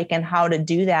looks like and how to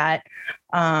do that.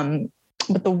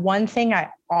 But the one thing I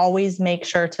always make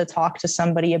sure to talk to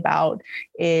somebody about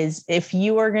is if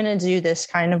you are going to do this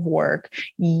kind of work,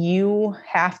 you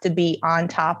have to be on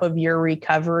top of your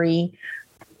recovery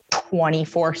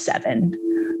 24/7.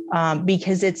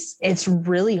 Because it's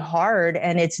really hard,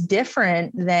 and it's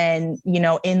different than,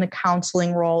 in the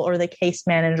counseling role or the case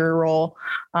manager role,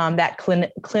 that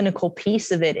clinical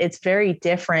piece of it. It's very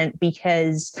different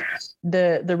because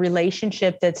the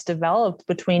relationship that's developed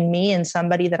between me and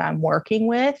somebody that I'm working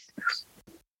with,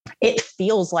 it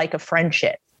feels like a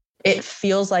friendship. It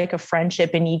feels like a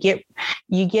friendship, and you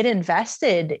get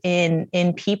invested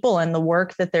in people and the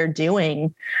work that they're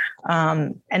doing.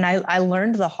 And I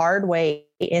learned the hard way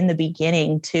in the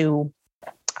beginning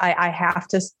I have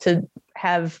to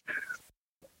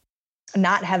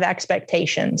not have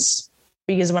expectations,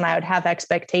 because when I would have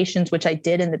expectations, which I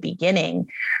did in the beginning,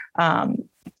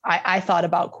 I thought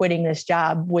about quitting this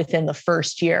job within the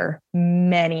first year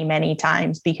many, many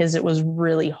times, because it was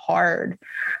really hard.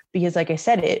 Because like I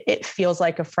said, it feels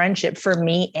like a friendship for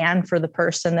me and for the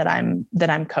person that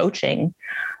I'm coaching.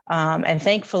 And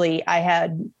thankfully I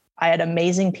had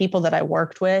amazing people that I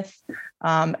worked with,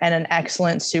 and an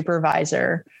excellent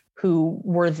supervisor who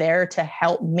were there to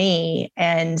help me.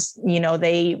 And,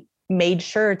 they made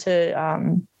sure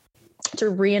to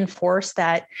reinforce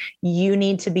that you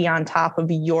need to be on top of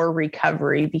your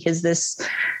recovery, because this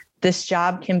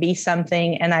job can be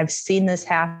something, and I've seen this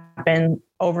happen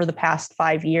over the past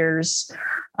 5 years.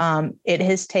 It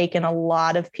has taken a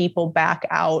lot of people back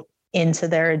out into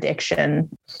their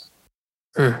addiction.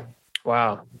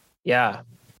 Wow. Yeah.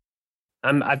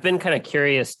 I've been kind of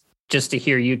curious just to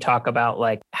hear you talk about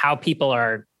like how people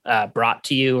are brought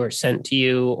to you or sent to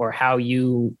you, or how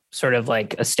you sort of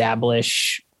like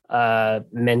establish a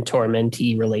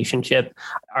mentor-mentee relationship.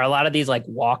 Are a lot of these like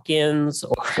walk-ins?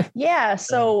 Yeah.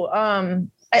 So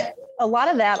a lot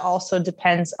of that also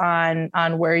depends on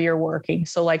where you're working.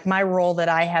 So like my role that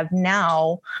I have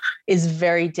now is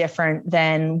very different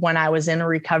than when I was in a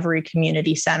recovery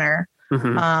community center.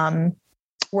 Mm-hmm.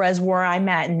 Whereas where I'm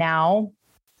at now,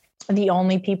 the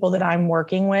only people that I'm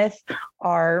working with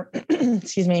are,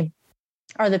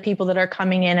 are the people that are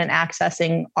coming in and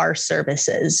accessing our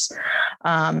services.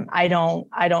 I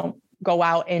don't go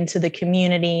out into the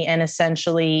community and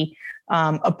essentially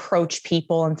approach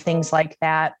people and things like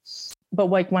that. But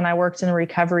like when I worked in a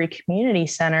recovery community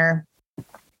center,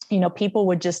 people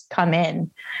would just come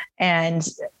in, and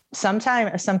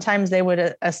sometimes they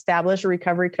would establish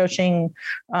recovery coaching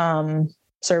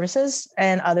services.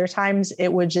 And other times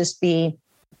it would just be,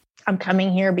 I'm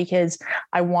coming here because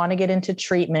I want to get into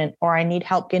treatment, or I need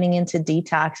help getting into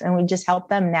detox. And we just help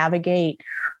them navigate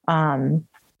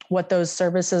what those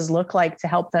services look like to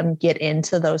help them get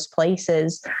into those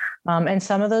places. And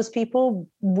some of those people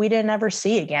we didn't ever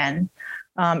see again.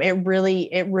 It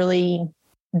really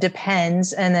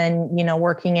depends. And then,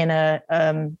 working in a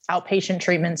outpatient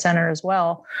treatment center as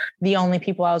well, the only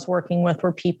people I was working with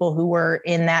were people who were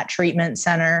in that treatment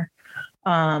center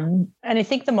And I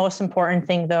think the most important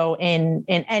thing, though, in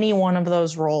any one of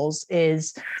those roles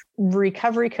is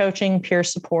recovery coaching, peer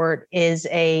support it's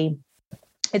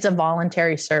a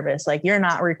voluntary service. Like, you're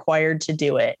not required to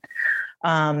do it.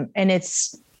 And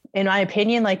it's, in my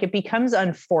opinion, like, it becomes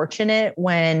unfortunate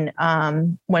when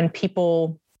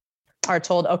people are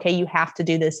told, okay, you have to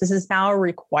do this. This is now a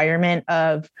requirement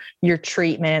of your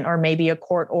treatment, or maybe a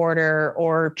court order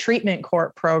or treatment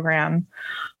court program.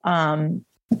 Because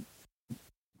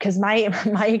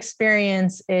my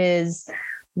experience is,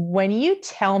 when you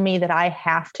tell me that I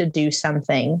have to do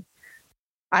something,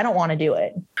 I don't want to do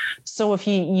it. So if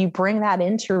you bring that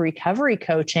into recovery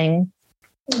coaching,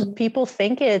 people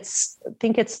think it's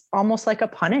almost like a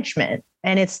punishment,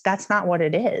 and that's not what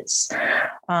it is.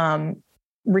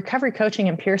 Recovery coaching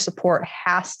and peer support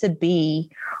has to be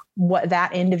what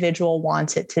that individual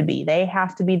wants it to be. They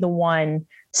have to be the one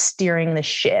steering the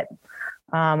ship.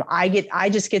 I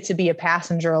just get to be a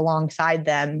passenger alongside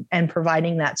them and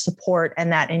providing that support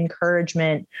and that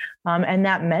encouragement, and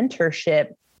that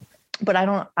mentorship. But I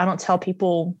don't tell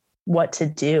people what to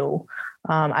do.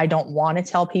 I don't want to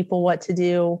tell people what to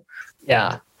do.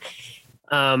 Yeah.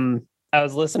 I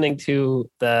was listening to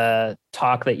the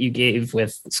talk that you gave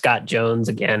with Scott Jones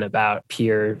again about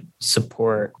peer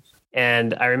support.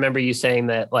 And I remember you saying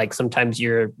that, like, sometimes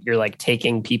you're like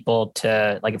taking people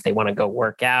to, like, if they want to go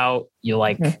work out, you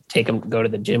like take them, go to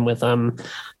the gym with them.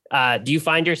 Do you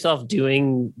find yourself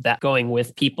doing that, going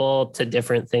with people to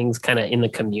different things kind of in the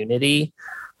community?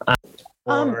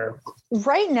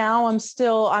 Right now I'm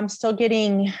still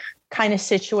getting kind of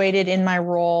situated in my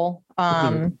role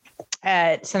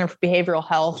at Center for Behavioral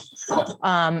Health.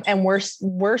 And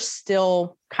we're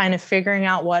still kind of figuring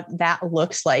out what that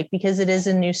looks like, because it is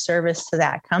a new service to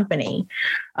that company.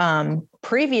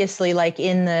 Previously, like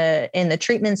in the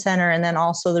treatment center, and then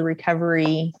also the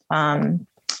recovery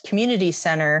community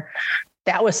center,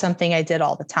 that was something I did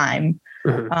all the time.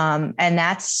 And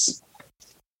that's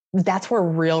where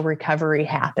real recovery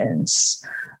happens.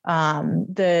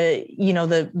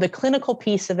 The clinical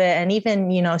piece of it, and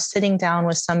even, sitting down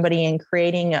with somebody and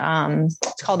creating,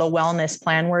 it's called a wellness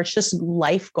plan, where it's just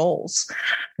life goals.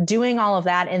 Doing all of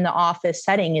that in the office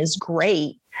setting is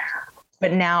great,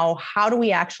 but now how do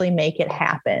we actually make it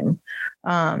happen?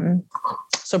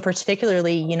 So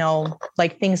particularly,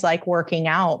 like things like working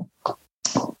out.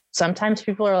 Sometimes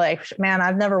people are like, man,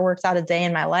 I've never worked out a day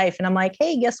in my life. And I'm like,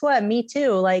 hey, guess what? Me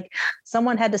too. Like,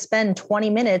 someone had to spend 20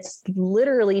 minutes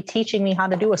literally teaching me how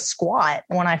to do a squat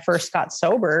when I first got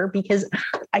sober, because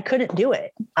I couldn't do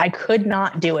it. I could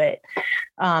not do it.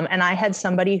 And I had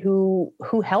somebody who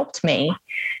helped me.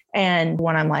 And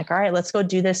when I'm like, all right, let's go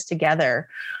do this together,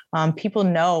 people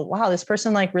know, wow, this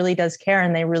person like really does care,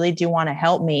 and they really do want to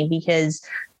help me, because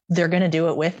they're going to do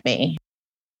it with me.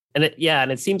 And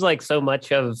it seems like so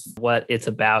much of what it's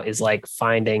about is like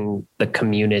finding the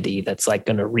community that's like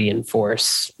going to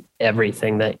reinforce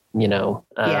everything that,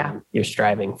 you're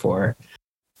striving for.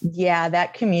 Yeah,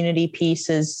 that community piece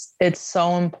it's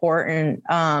so important.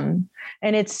 And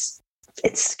it's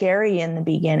scary in the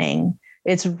beginning.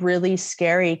 It's really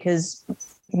scary, because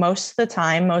most of the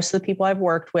time, most of the people I've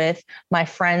worked with, my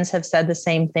friends have said the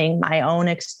same thing. My own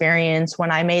experience, when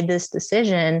I made this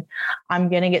decision, I'm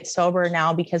going to get sober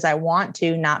now because I want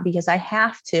to, not because I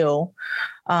have to.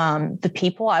 The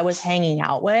people I was hanging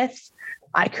out with,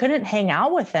 I couldn't hang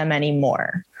out with them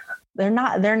anymore. They're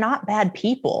not bad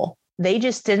people. They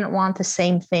just didn't want the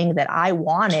same thing that I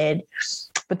wanted.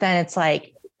 But then it's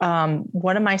like,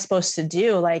 what am I supposed to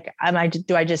do? Like,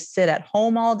 do I just sit at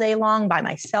home all day long by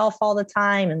myself all the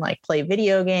time and like play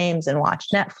video games and watch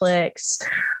Netflix?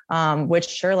 Which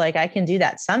sure, like I can do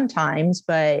that sometimes,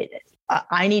 but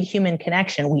I need human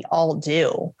connection. We all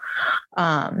do.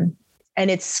 And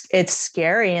it's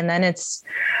scary. And then it's,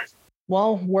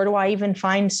 well, where do I even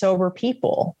find sober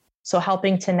people? So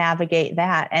helping to navigate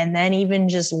that, and then even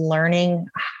just learning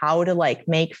how to like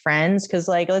make friends. Cause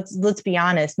like, let's be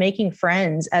honest, making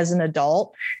friends as an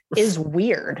adult is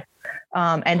weird.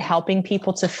 And helping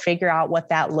people to figure out what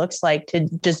that looks like, to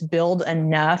just build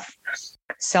enough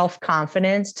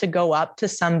self-confidence to go up to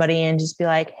somebody and just be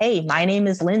like, hey, my name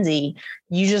is Lindsay.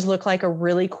 You just look like a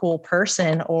really cool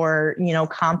person, or,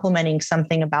 complimenting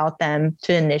something about them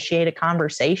to initiate a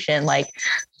conversation. Like,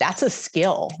 that's a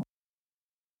skill.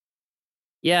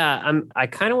 Yeah, I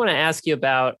kind of want to ask you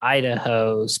about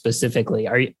Idaho specifically.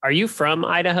 Are you from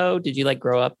Idaho? Did you like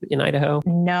grow up in Idaho?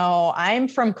 No, I'm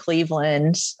from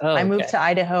Cleveland. Oh, I moved to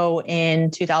Idaho in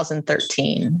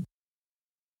 2013.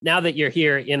 Now that you're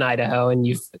here in Idaho and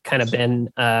you've kind of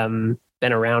been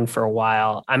around for a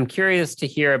while, I'm curious to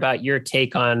hear about your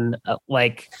take on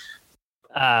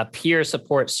peer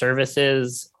support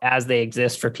services as they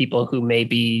exist for people who may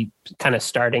be kind of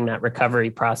starting that recovery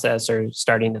process or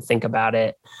starting to think about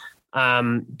it.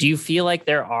 Do you feel like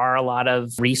there are a lot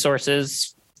of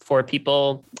resources for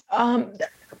people?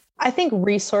 I think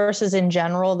resources in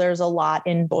general, there's a lot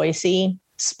in Boise,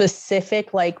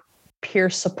 specific like peer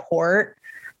support.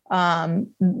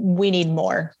 We need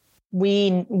more.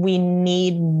 We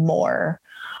need more.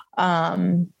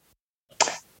 And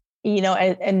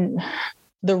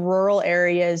the rural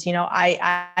areas,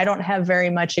 I don't have very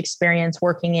much experience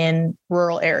working in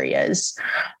rural areas.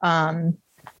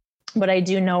 But I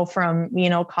do know from,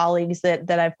 colleagues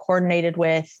that I've coordinated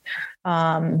with,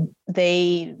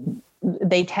 they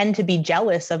tend to be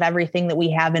jealous of everything that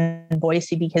we have in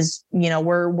Boise because,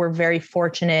 we're very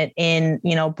fortunate in,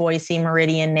 Boise,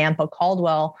 Meridian, Nampa,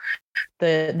 Caldwell,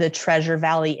 the Treasure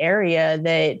Valley area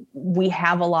that we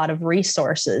have a lot of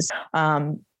resources.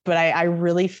 But I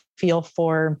really feel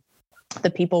for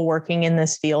the people working in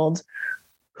this field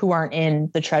who aren't in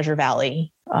the Treasure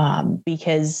Valley,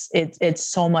 because it's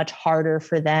so much harder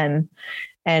for them.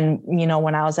 And,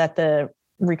 when I was at the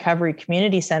Recovery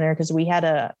Community Center, because we had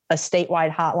a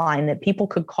statewide hotline that people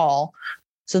could call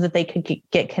so that they could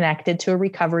get connected to a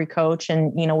recovery coach,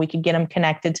 and, we could get them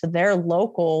connected to their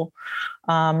local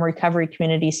Recovery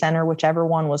Community Center, whichever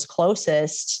one was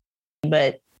closest.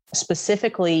 But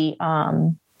specifically,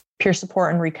 peer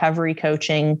support and recovery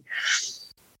coaching,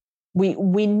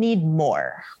 we need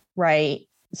more, right?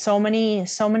 So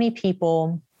many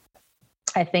people,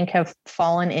 I think, have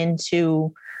fallen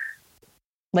into,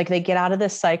 like, they get out of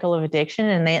this cycle of addiction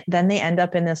and they end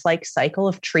up in this like cycle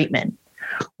of treatment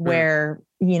where,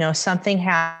 something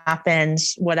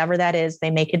happens, whatever that is, they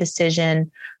make a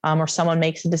decision, or someone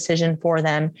makes a decision for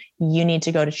them. You need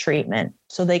to go to treatment.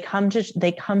 So they come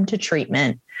to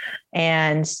treatment,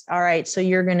 and all right, so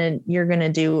you're going to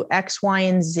do X, Y,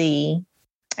 and Z.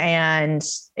 And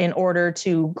in order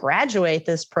to graduate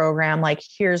this program, like,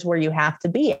 here's where you have to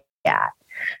be at.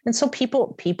 And so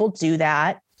people do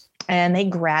that, and they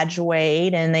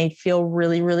graduate and they feel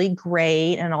really, really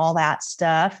great and all that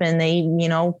stuff. And they,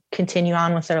 continue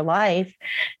on with their life.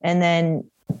 And then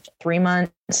 3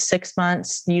 months, 6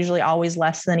 months, usually always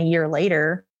less than a year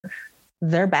later,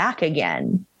 they're back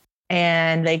again.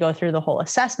 And they go through the whole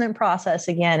assessment process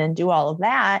again and do all of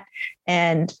that.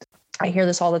 And I hear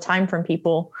this all the time from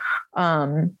people.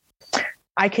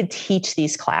 I could teach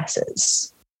these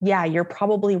classes. Yeah, you're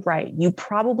probably right. You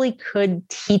probably could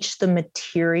teach the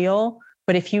material,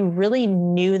 but if you really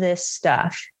knew this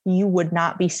stuff, you would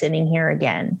not be sitting here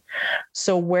again.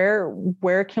 So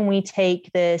where can we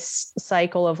take this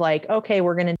cycle of like, okay,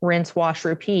 we're going to rinse, wash,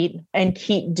 repeat, and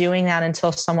keep doing that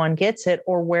until someone gets it?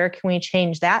 Or where can we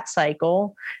change that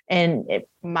cycle? And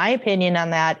my opinion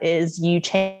on that is you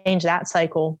change that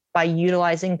cycle by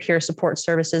utilizing peer support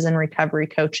services and recovery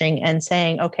coaching and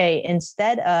saying, okay,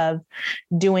 instead of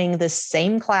doing the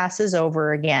same classes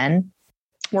over again,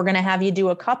 we're going to have you do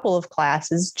a couple of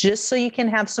classes just so you can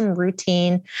have some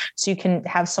routine, so you can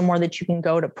have somewhere that you can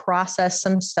go to process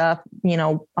some stuff,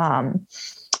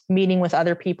 meeting with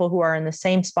other people who are in the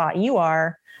same spot you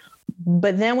are.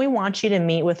 But then we want you to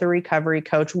meet with a recovery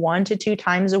coach 1 to 2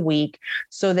 times a week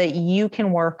so that you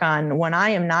can work on, when I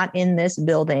am not in this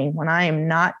building, when I am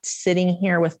not sitting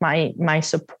here with my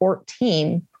support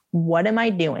team, what am I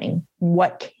doing?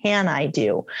 What can I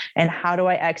do? And how do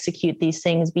I execute these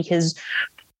things? Because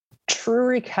true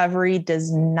recovery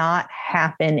does not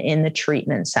happen in the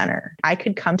treatment center. I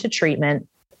could come to treatment.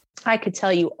 I could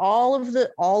tell you all of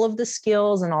the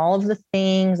skills and all of the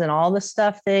things and all the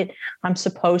stuff that I'm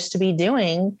supposed to be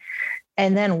doing,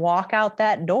 and then walk out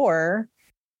that door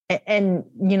and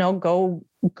go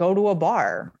to a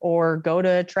bar or go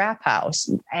to a trap house.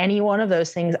 Any one of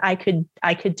those things, I could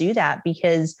do that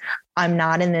because I'm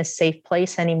not in this safe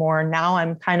place anymore. Now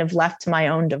I'm kind of left to my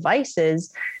own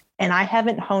devices, and I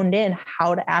haven't honed in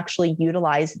how to actually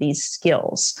utilize these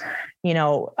skills.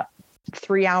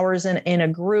 3 hours in a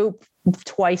group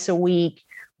twice a week,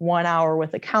 1 hour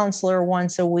with a counselor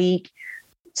once a week.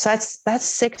 So that's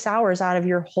 6 hours out of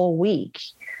your whole week.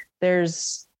 I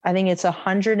think it's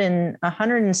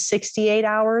 168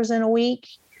 hours in a week.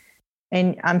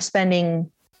 And I'm spending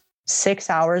 6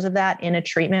 hours of that in a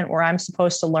treatment where I'm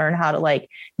supposed to learn how to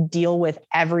deal with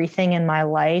everything in my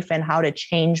life and how to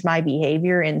change my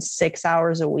behavior in 6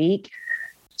 hours a week.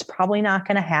 It's probably not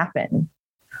going to happen.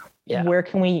 Yeah. Where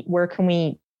can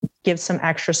we give some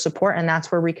extra support? And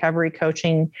that's where recovery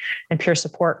coaching and peer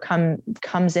support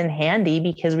comes in handy,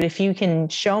 because if you can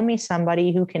show me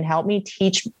somebody who can help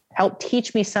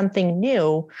teach me something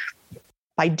new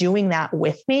by doing that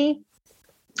with me,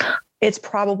 it's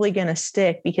probably going to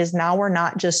stick, because now we're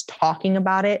not just talking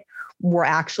about it. We're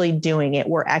actually doing it.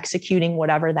 We're executing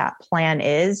whatever that plan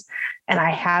is. And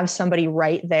I have somebody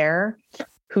right there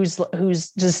who's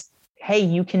just, hey,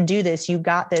 you can do this. You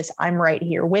got this. I'm right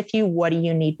here with you. What do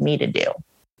you need me to do?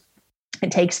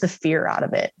 It takes the fear out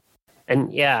of it.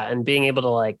 And yeah, and being able to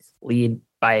like lead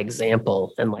by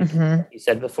example, and like you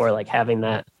said before, like having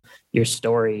that, your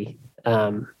story,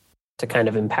 to kind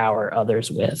of empower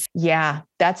others with. Yeah,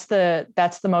 that's the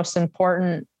most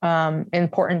important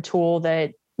tool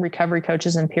that recovery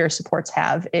coaches and peer supports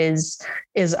have is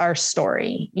our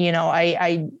story. You know,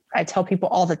 I tell people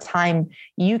all the time,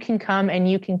 you can come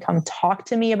talk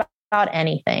to me about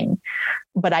anything,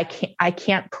 but I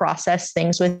can't process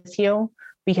things with you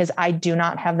because I do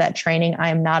not have that training. I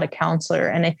am not a counselor.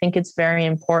 And I think it's very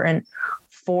important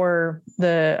for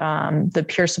the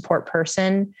peer support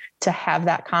person to have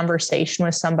that conversation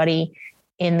with somebody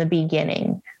in the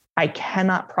beginning. I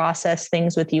cannot process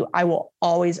things with you. I will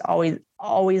always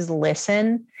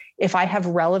listen. If I have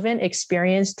relevant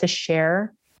experience to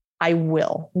share, I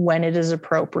will when it is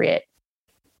appropriate.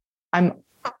 I'm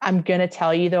going to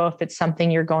tell you though, if it's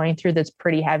something you're going through that's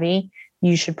pretty heavy,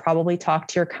 you should probably talk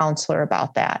to your counselor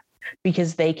about that,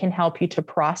 because they can help you to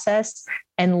process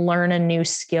and learn a new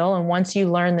skill. And once you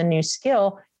learn the new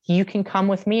skill, you can come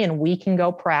with me and we can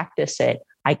go practice it.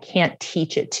 I can't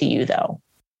teach it to you though.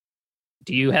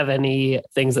 Do you have any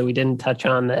things that we didn't touch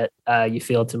on that you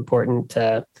feel it's important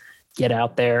to get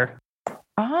out there?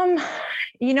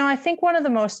 You know, I think one of the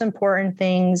most important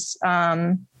things,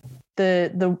 the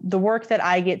work that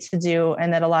I get to do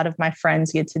and that a lot of my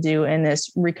friends get to do in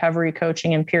this recovery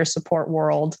coaching and peer support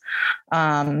world,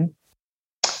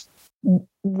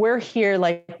 we're here,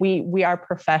 like we are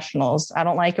professionals. I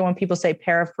don't like it when people say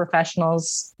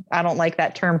paraprofessionals. I don't like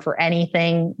that term for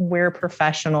anything. We're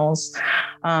professionals,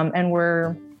 and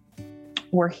we're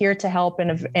here to help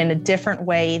in a different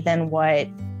way than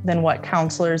what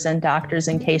counselors and doctors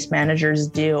and case managers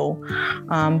do.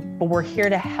 But we're here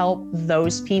to help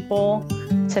those people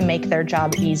to make their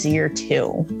job easier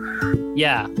too.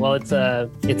 Yeah, well, it's a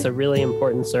really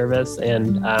important service,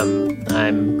 and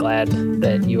I'm glad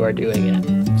that you are doing it.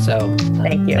 So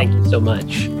thank you. Thank you so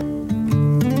much.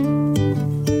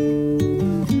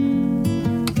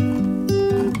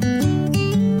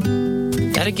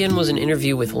 That again was an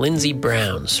interview with Lindsay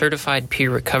Brown, Certified Peer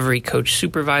Recovery Coach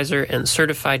Supervisor and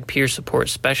Certified Peer Support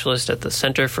Specialist at the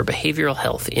Center for Behavioral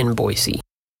Health in Boise.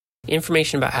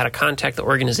 Information about how to contact the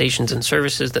organizations and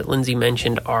services that Lindsay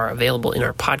mentioned are available in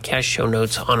our podcast show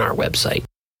notes on our website,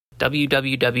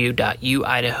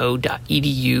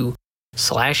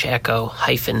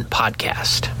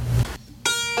 www.uidaho.edu/echo-podcast.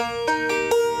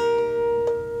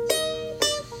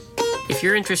 If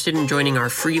you're interested in joining our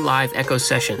free live Echo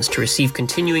sessions to receive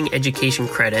continuing education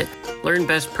credit, learn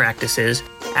best practices,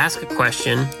 ask a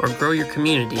question, or grow your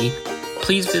community,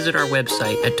 please visit our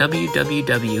website at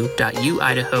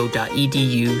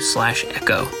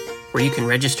www.uidaho.edu/echo, where you can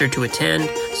register to attend,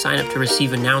 sign up to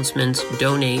receive announcements,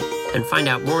 donate, and find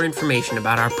out more information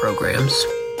about our programs.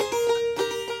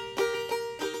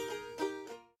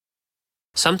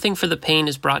 Something for the Pain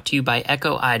is brought to you by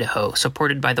Echo Idaho,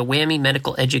 supported by the WWAMI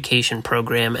Medical Education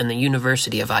Program and the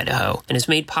University of Idaho, and is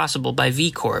made possible by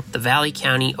VCORP, the Valley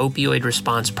County Opioid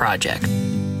Response Project.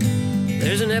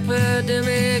 There's an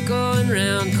epidemic going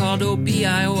round called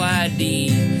OPIOID.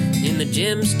 In the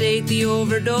gem state, the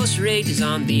overdose rate is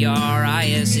on the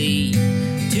RISE.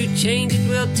 To change it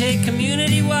will take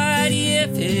community-wide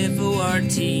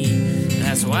EFFORT.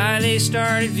 That's why they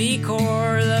started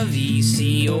VCOR, the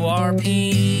VCORP.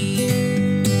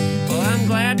 Well, I'm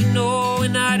glad to know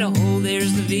in Idaho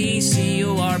there's the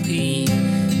VCORP,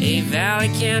 a Valley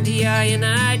County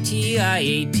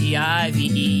INITIATIVE,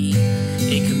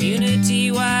 a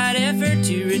community-wide effort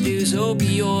to reduce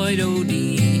opioid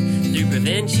OD through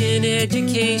prevention,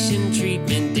 education,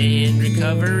 treatment, and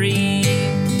recovery.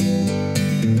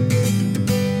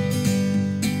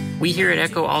 We here at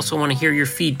Echo also want to hear your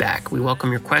feedback. We welcome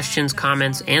your questions,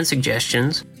 comments, and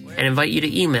suggestions, and invite you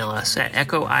to email us at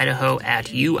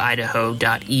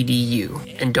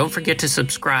echoidaho@uidaho.edu. And don't forget to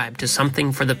subscribe to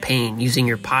Something for the Pain using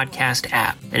your podcast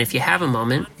app. And if you have a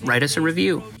moment, write us a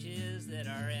review.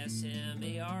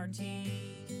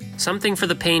 Something for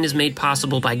the Pain is made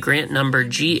possible by grant number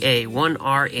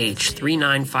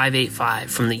GA1RH39585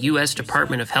 from the U.S.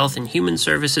 Department of Health and Human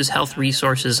Services Health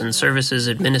Resources and Services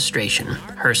Administration,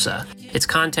 HRSA. Its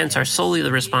contents are solely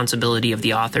the responsibility of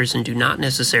the authors and do not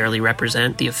necessarily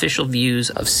represent the official views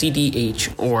of CDH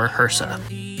or HRSA.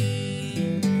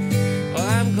 Well,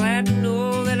 I'm glad to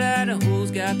know that Idaho's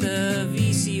got the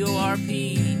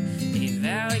VCORP, a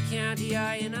Valley County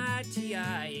INIT.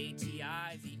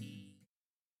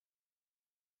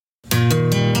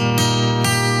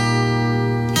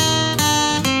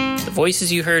 The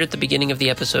voices you heard at the beginning of the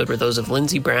episode were those of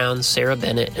Lindsey Brown, Sarah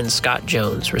Bennett, and Scott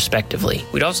Jones, respectively.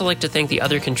 We'd also like to thank the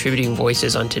other contributing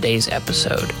voices on today's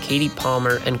episode, Katie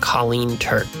Palmer and Colleen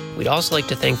Turk. We'd also like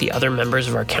to thank the other members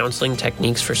of our Counseling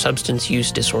Techniques for Substance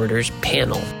Use Disorders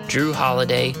panel, Drew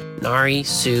Holliday, Nari,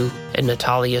 Sue, and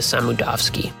Natalia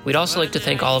Samudovsky. We'd also like to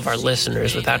thank all of our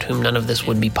listeners, without whom none of this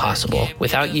would be possible.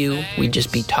 Without you, we'd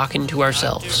just be talking to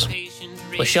ourselves.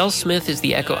 Lachelle Smith is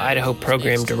the Echo Idaho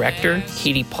Program Director.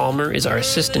 Katie Palmer is our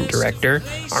Assistant Director.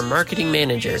 Our Marketing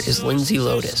Manager is Lindsay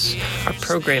Lotus. Our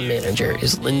Program Manager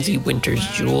is Lindsay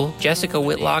Winters-Jewell. Jessica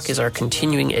Whitlock is our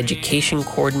Continuing Education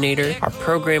Coordinator. Our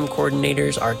Program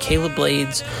Coordinators are Kayla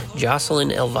Blades,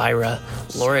 Jocelyn Elvira,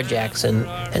 Laura Jackson,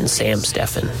 and Sam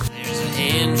Steffen. There's a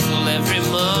handful every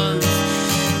month.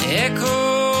 Echo